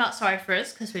 Clearly Mm-hmm. felt sorry for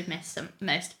us because we'd missed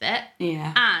most of it.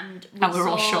 Yeah. And we And we're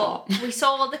all saw, short. we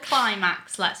saw the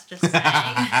climax, let's just say,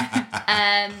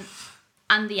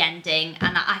 and the ending,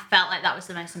 and I felt like that was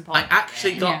the most I important.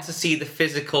 actually got Yeah. to see the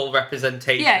physical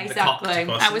representation Yeah, of the exactly.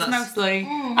 Coctopus. I and was that's- mostly,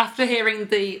 after hearing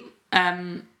the,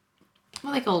 what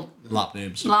are they called? Lap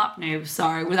noobs. LARP noobs,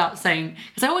 sorry, without saying,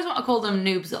 because I always want to call them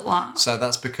noobs at LARP. So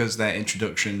that's because their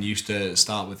introduction used to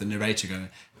start with the narrator going,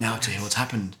 now to hear what's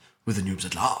happened with the Noobs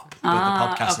at LARP. But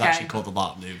the podcast is okay. actually called the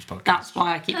LARP Noobs podcast. That's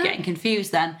why I keep getting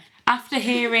confused then. After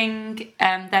hearing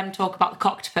them talk about the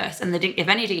Coctopus, and they didn't give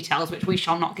any details, which we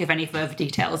shall not give any further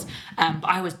details, but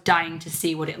I was dying to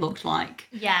see what it looked like.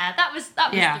 Yeah, that was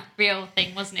Yeah. the real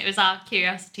thing, wasn't it? It was our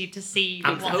curiosity to see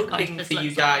I'm what the hoping Coctopus for you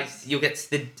looks like. guys, you'll get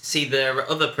to see their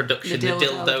other production, The the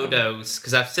Dildodos. Dildodos,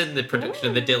 because I've seen the production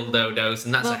of the Dildodos,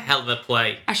 and that's a Well, hell of a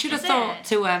play. I should have Is thought it?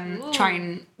 to try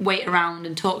and wait around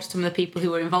and talk to some of the people who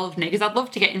were involved in it, because I'd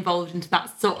love to get involved into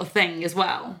that sort of thing as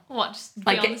well. What, just be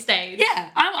Like on it- the stage?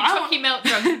 Yeah, I want. Chucky milk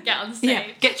drunk and get on stage. Yeah,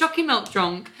 get Jockey Milk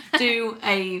drunk, do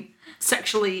a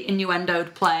sexually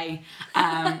innuendoed play.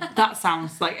 That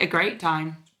sounds like a great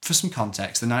time. For some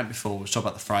context, the night before, we was talking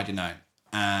about the Friday night.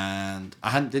 And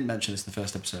I didn't mention this in the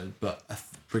first episode, but I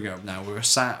bring it up now. We were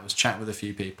sat, I was chatting with a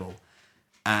few people.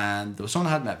 And there was someone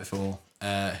I hadn't met before,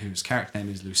 whose character name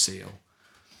is Lucille.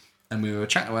 And we were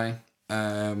chatting away.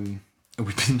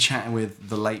 We've been chatting with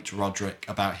the late Roderick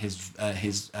about his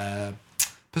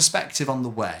perspective on the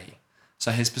way.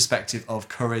 So his perspective of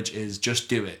courage is just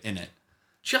do it, innit?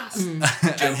 Just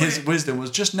And his wisdom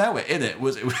was just know it, innit?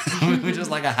 We were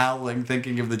just like a howling,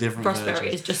 thinking of the different Prosperity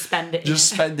versions. is just spend it.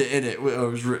 Just innit? spend it in it. We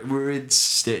were in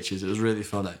stitches. It was really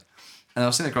funny. And I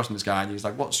was sitting across from this guy, and he was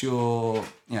like, "What's your,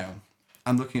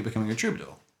 I'm looking at becoming a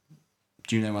troubadour.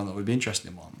 Do you know one that would be interested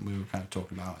in one?" We were kind of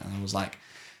talking about it, and I was like,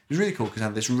 it was really cool because I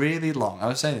had this really long, I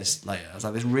was saying this later, I was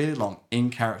like this really long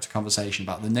in-character conversation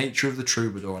about the nature of the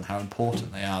troubadour and how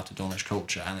important they are to Dawnish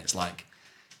culture. And it's like,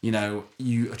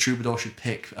 a troubadour should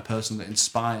pick a person that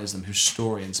inspires them, whose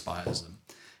story inspires them.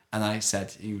 And I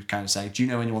said, he would kind of say, "Do you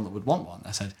know anyone that would want one?"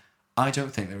 I said, "I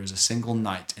don't think there is a single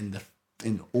knight in the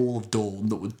in all of Dawn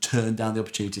that would turn down the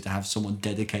opportunity to have someone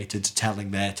dedicated to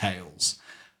telling their tales.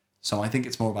 So I think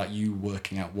it's more about you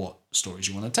working out what stories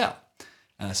you want to tell.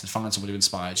 And I said, find someone who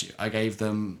inspires you. I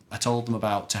told them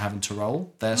about To Have and To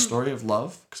Roll, their story of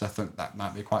love, because I think that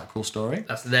might be quite a cool story.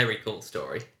 That's a very cool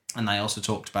story. And I also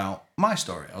talked about my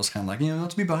story. I was kind of like, not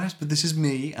to be biased, but this is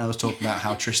me. And I was talking about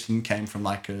how Tristan came from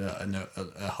like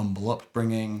a humble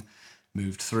upbringing,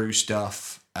 moved through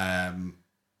stuff,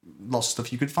 lots of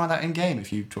stuff you could find out in game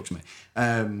if you talk to me.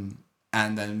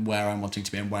 And then where I'm wanting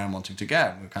to be and where I'm wanting to go.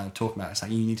 And we're kind of talking about it's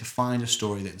like you need to find a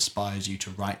story that inspires you to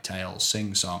write tales,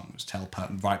 sing songs,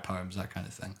 write poems, that kind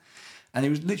of thing. And it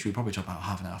was literally probably talking about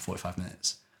half an hour, 45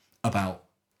 minutes about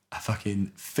a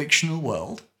fucking fictional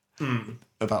world,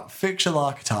 about fictional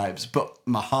archetypes, but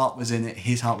my heart was in it.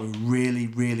 His heart was really,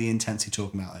 really intensely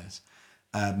talking about this.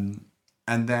 And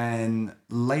then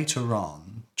later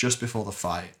on, just before the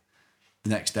fight,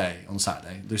 the next day on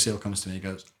Saturday, Lucille comes to me and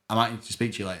goes, I might need to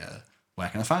speak to you later. Where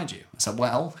can I find you? I said,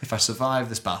 well, if I survive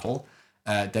this battle,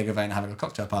 Dagobah are having a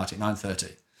cocktail party at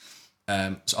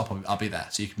 9:30. So I'll be there,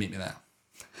 so you can meet me there.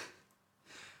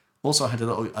 Also, I had a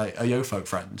Yeofolk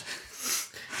friend.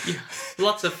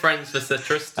 Lots of friends for Sir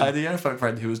Tristan. I had a Yeofolk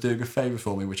friend who was doing a favour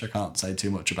for me, which I can't say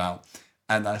too much about.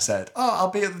 And I said,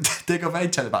 I'll be at the Dagobah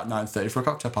tent about 9:30 for a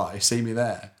cocktail party. See me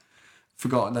there.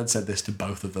 Forgotten I'd said this to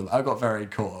both of them. I got very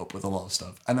caught up with a lot of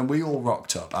stuff. And then we all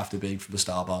rocked up after being from the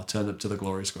Star Bar, turned up to the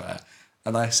Glory Square.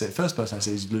 And I said, first person I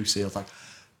see is Lucy. I was like,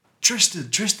 Tristan,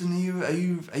 are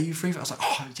you free? I was like,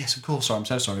 oh, yes, of course. Sorry, I'm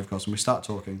so sorry, of course. And we start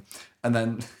talking. And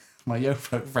then my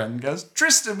Yeofolk friend goes,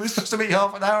 Tristan, we were supposed to meet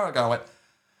half an hour ago. I went,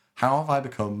 how have I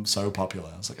become so popular?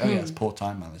 I was like, oh yeah, it's poor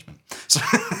time management. So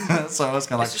I was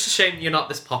kind of like... It's just a shame you're not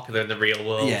this popular in the real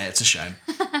world. Yeah, it's a shame.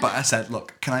 But I said,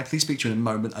 look, can I please speak to you in a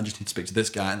moment? I just need to speak to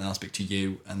this guy and then I'll speak to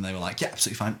you. And they were like, yeah,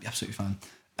 absolutely fine.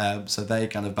 So they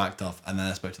kind of backed off and then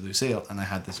I spoke to Lucille and I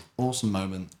had this awesome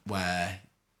moment where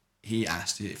he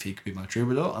asked if he could be my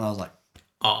troubadour and I was like,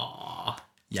 Aww.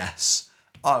 Yes.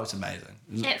 Oh, it was amazing.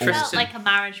 It felt like a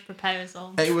marriage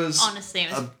proposal. It was honestly,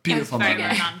 it was a beautiful very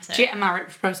moment. romantic. Do you get a marriage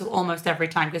proposal almost every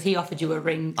time because he offered you a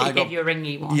ring? He gave you a ring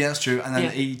you want. Yeah, that's true. And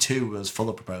then E2 was full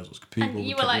of proposals. People And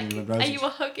you kept were like, ringing with roses. are you a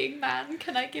hugging man?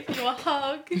 Can I give you a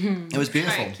hug? It was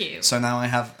beautiful. Very cute. So now I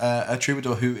have a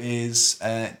troubadour who is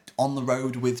on the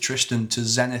road with Tristan to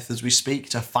Zenith as we speak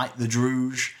to fight the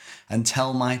Druge and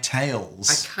tell my I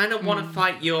tales. kind of want to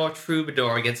fight your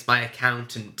troubadour against my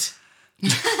accountant.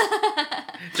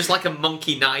 Just like a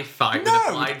monkey knife fight with a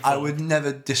No, blindfold. I would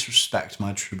never disrespect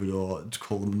my troubadour to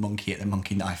call them monkey at the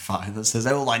monkey knife fight. That says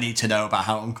all I need to know about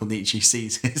how Uncle Nietzsche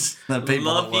sees the people.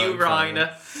 Love that you, work for him.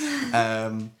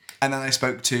 Rainer. And then I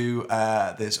spoke to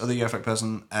this other Yeofolk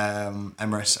person,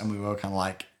 Emrys, and we were kind of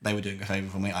like, they were doing a favour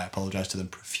for me. I apologised to them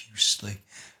profusely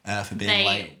for being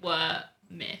late. They were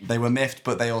miffed. They were miffed,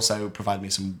 but they also provided me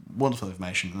some wonderful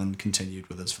information and then continued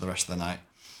with us for the rest of the night.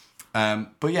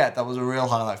 But yeah, that was a real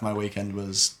highlight for my weekend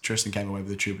was Tristan came away with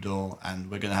the troubadour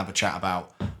and we're going to have a chat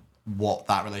about what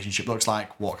that relationship looks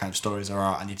like, what kind of stories there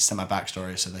are. I need to send my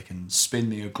backstory so they can spin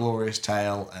me a glorious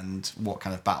tale and what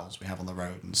kind of battles we have on the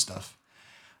road and stuff.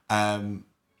 And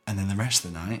then the rest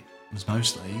of the night was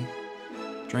mostly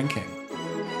drinking.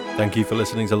 Thank you for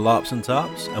listening to LARPs and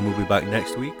Tarps, and we'll be back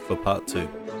next week for part 2.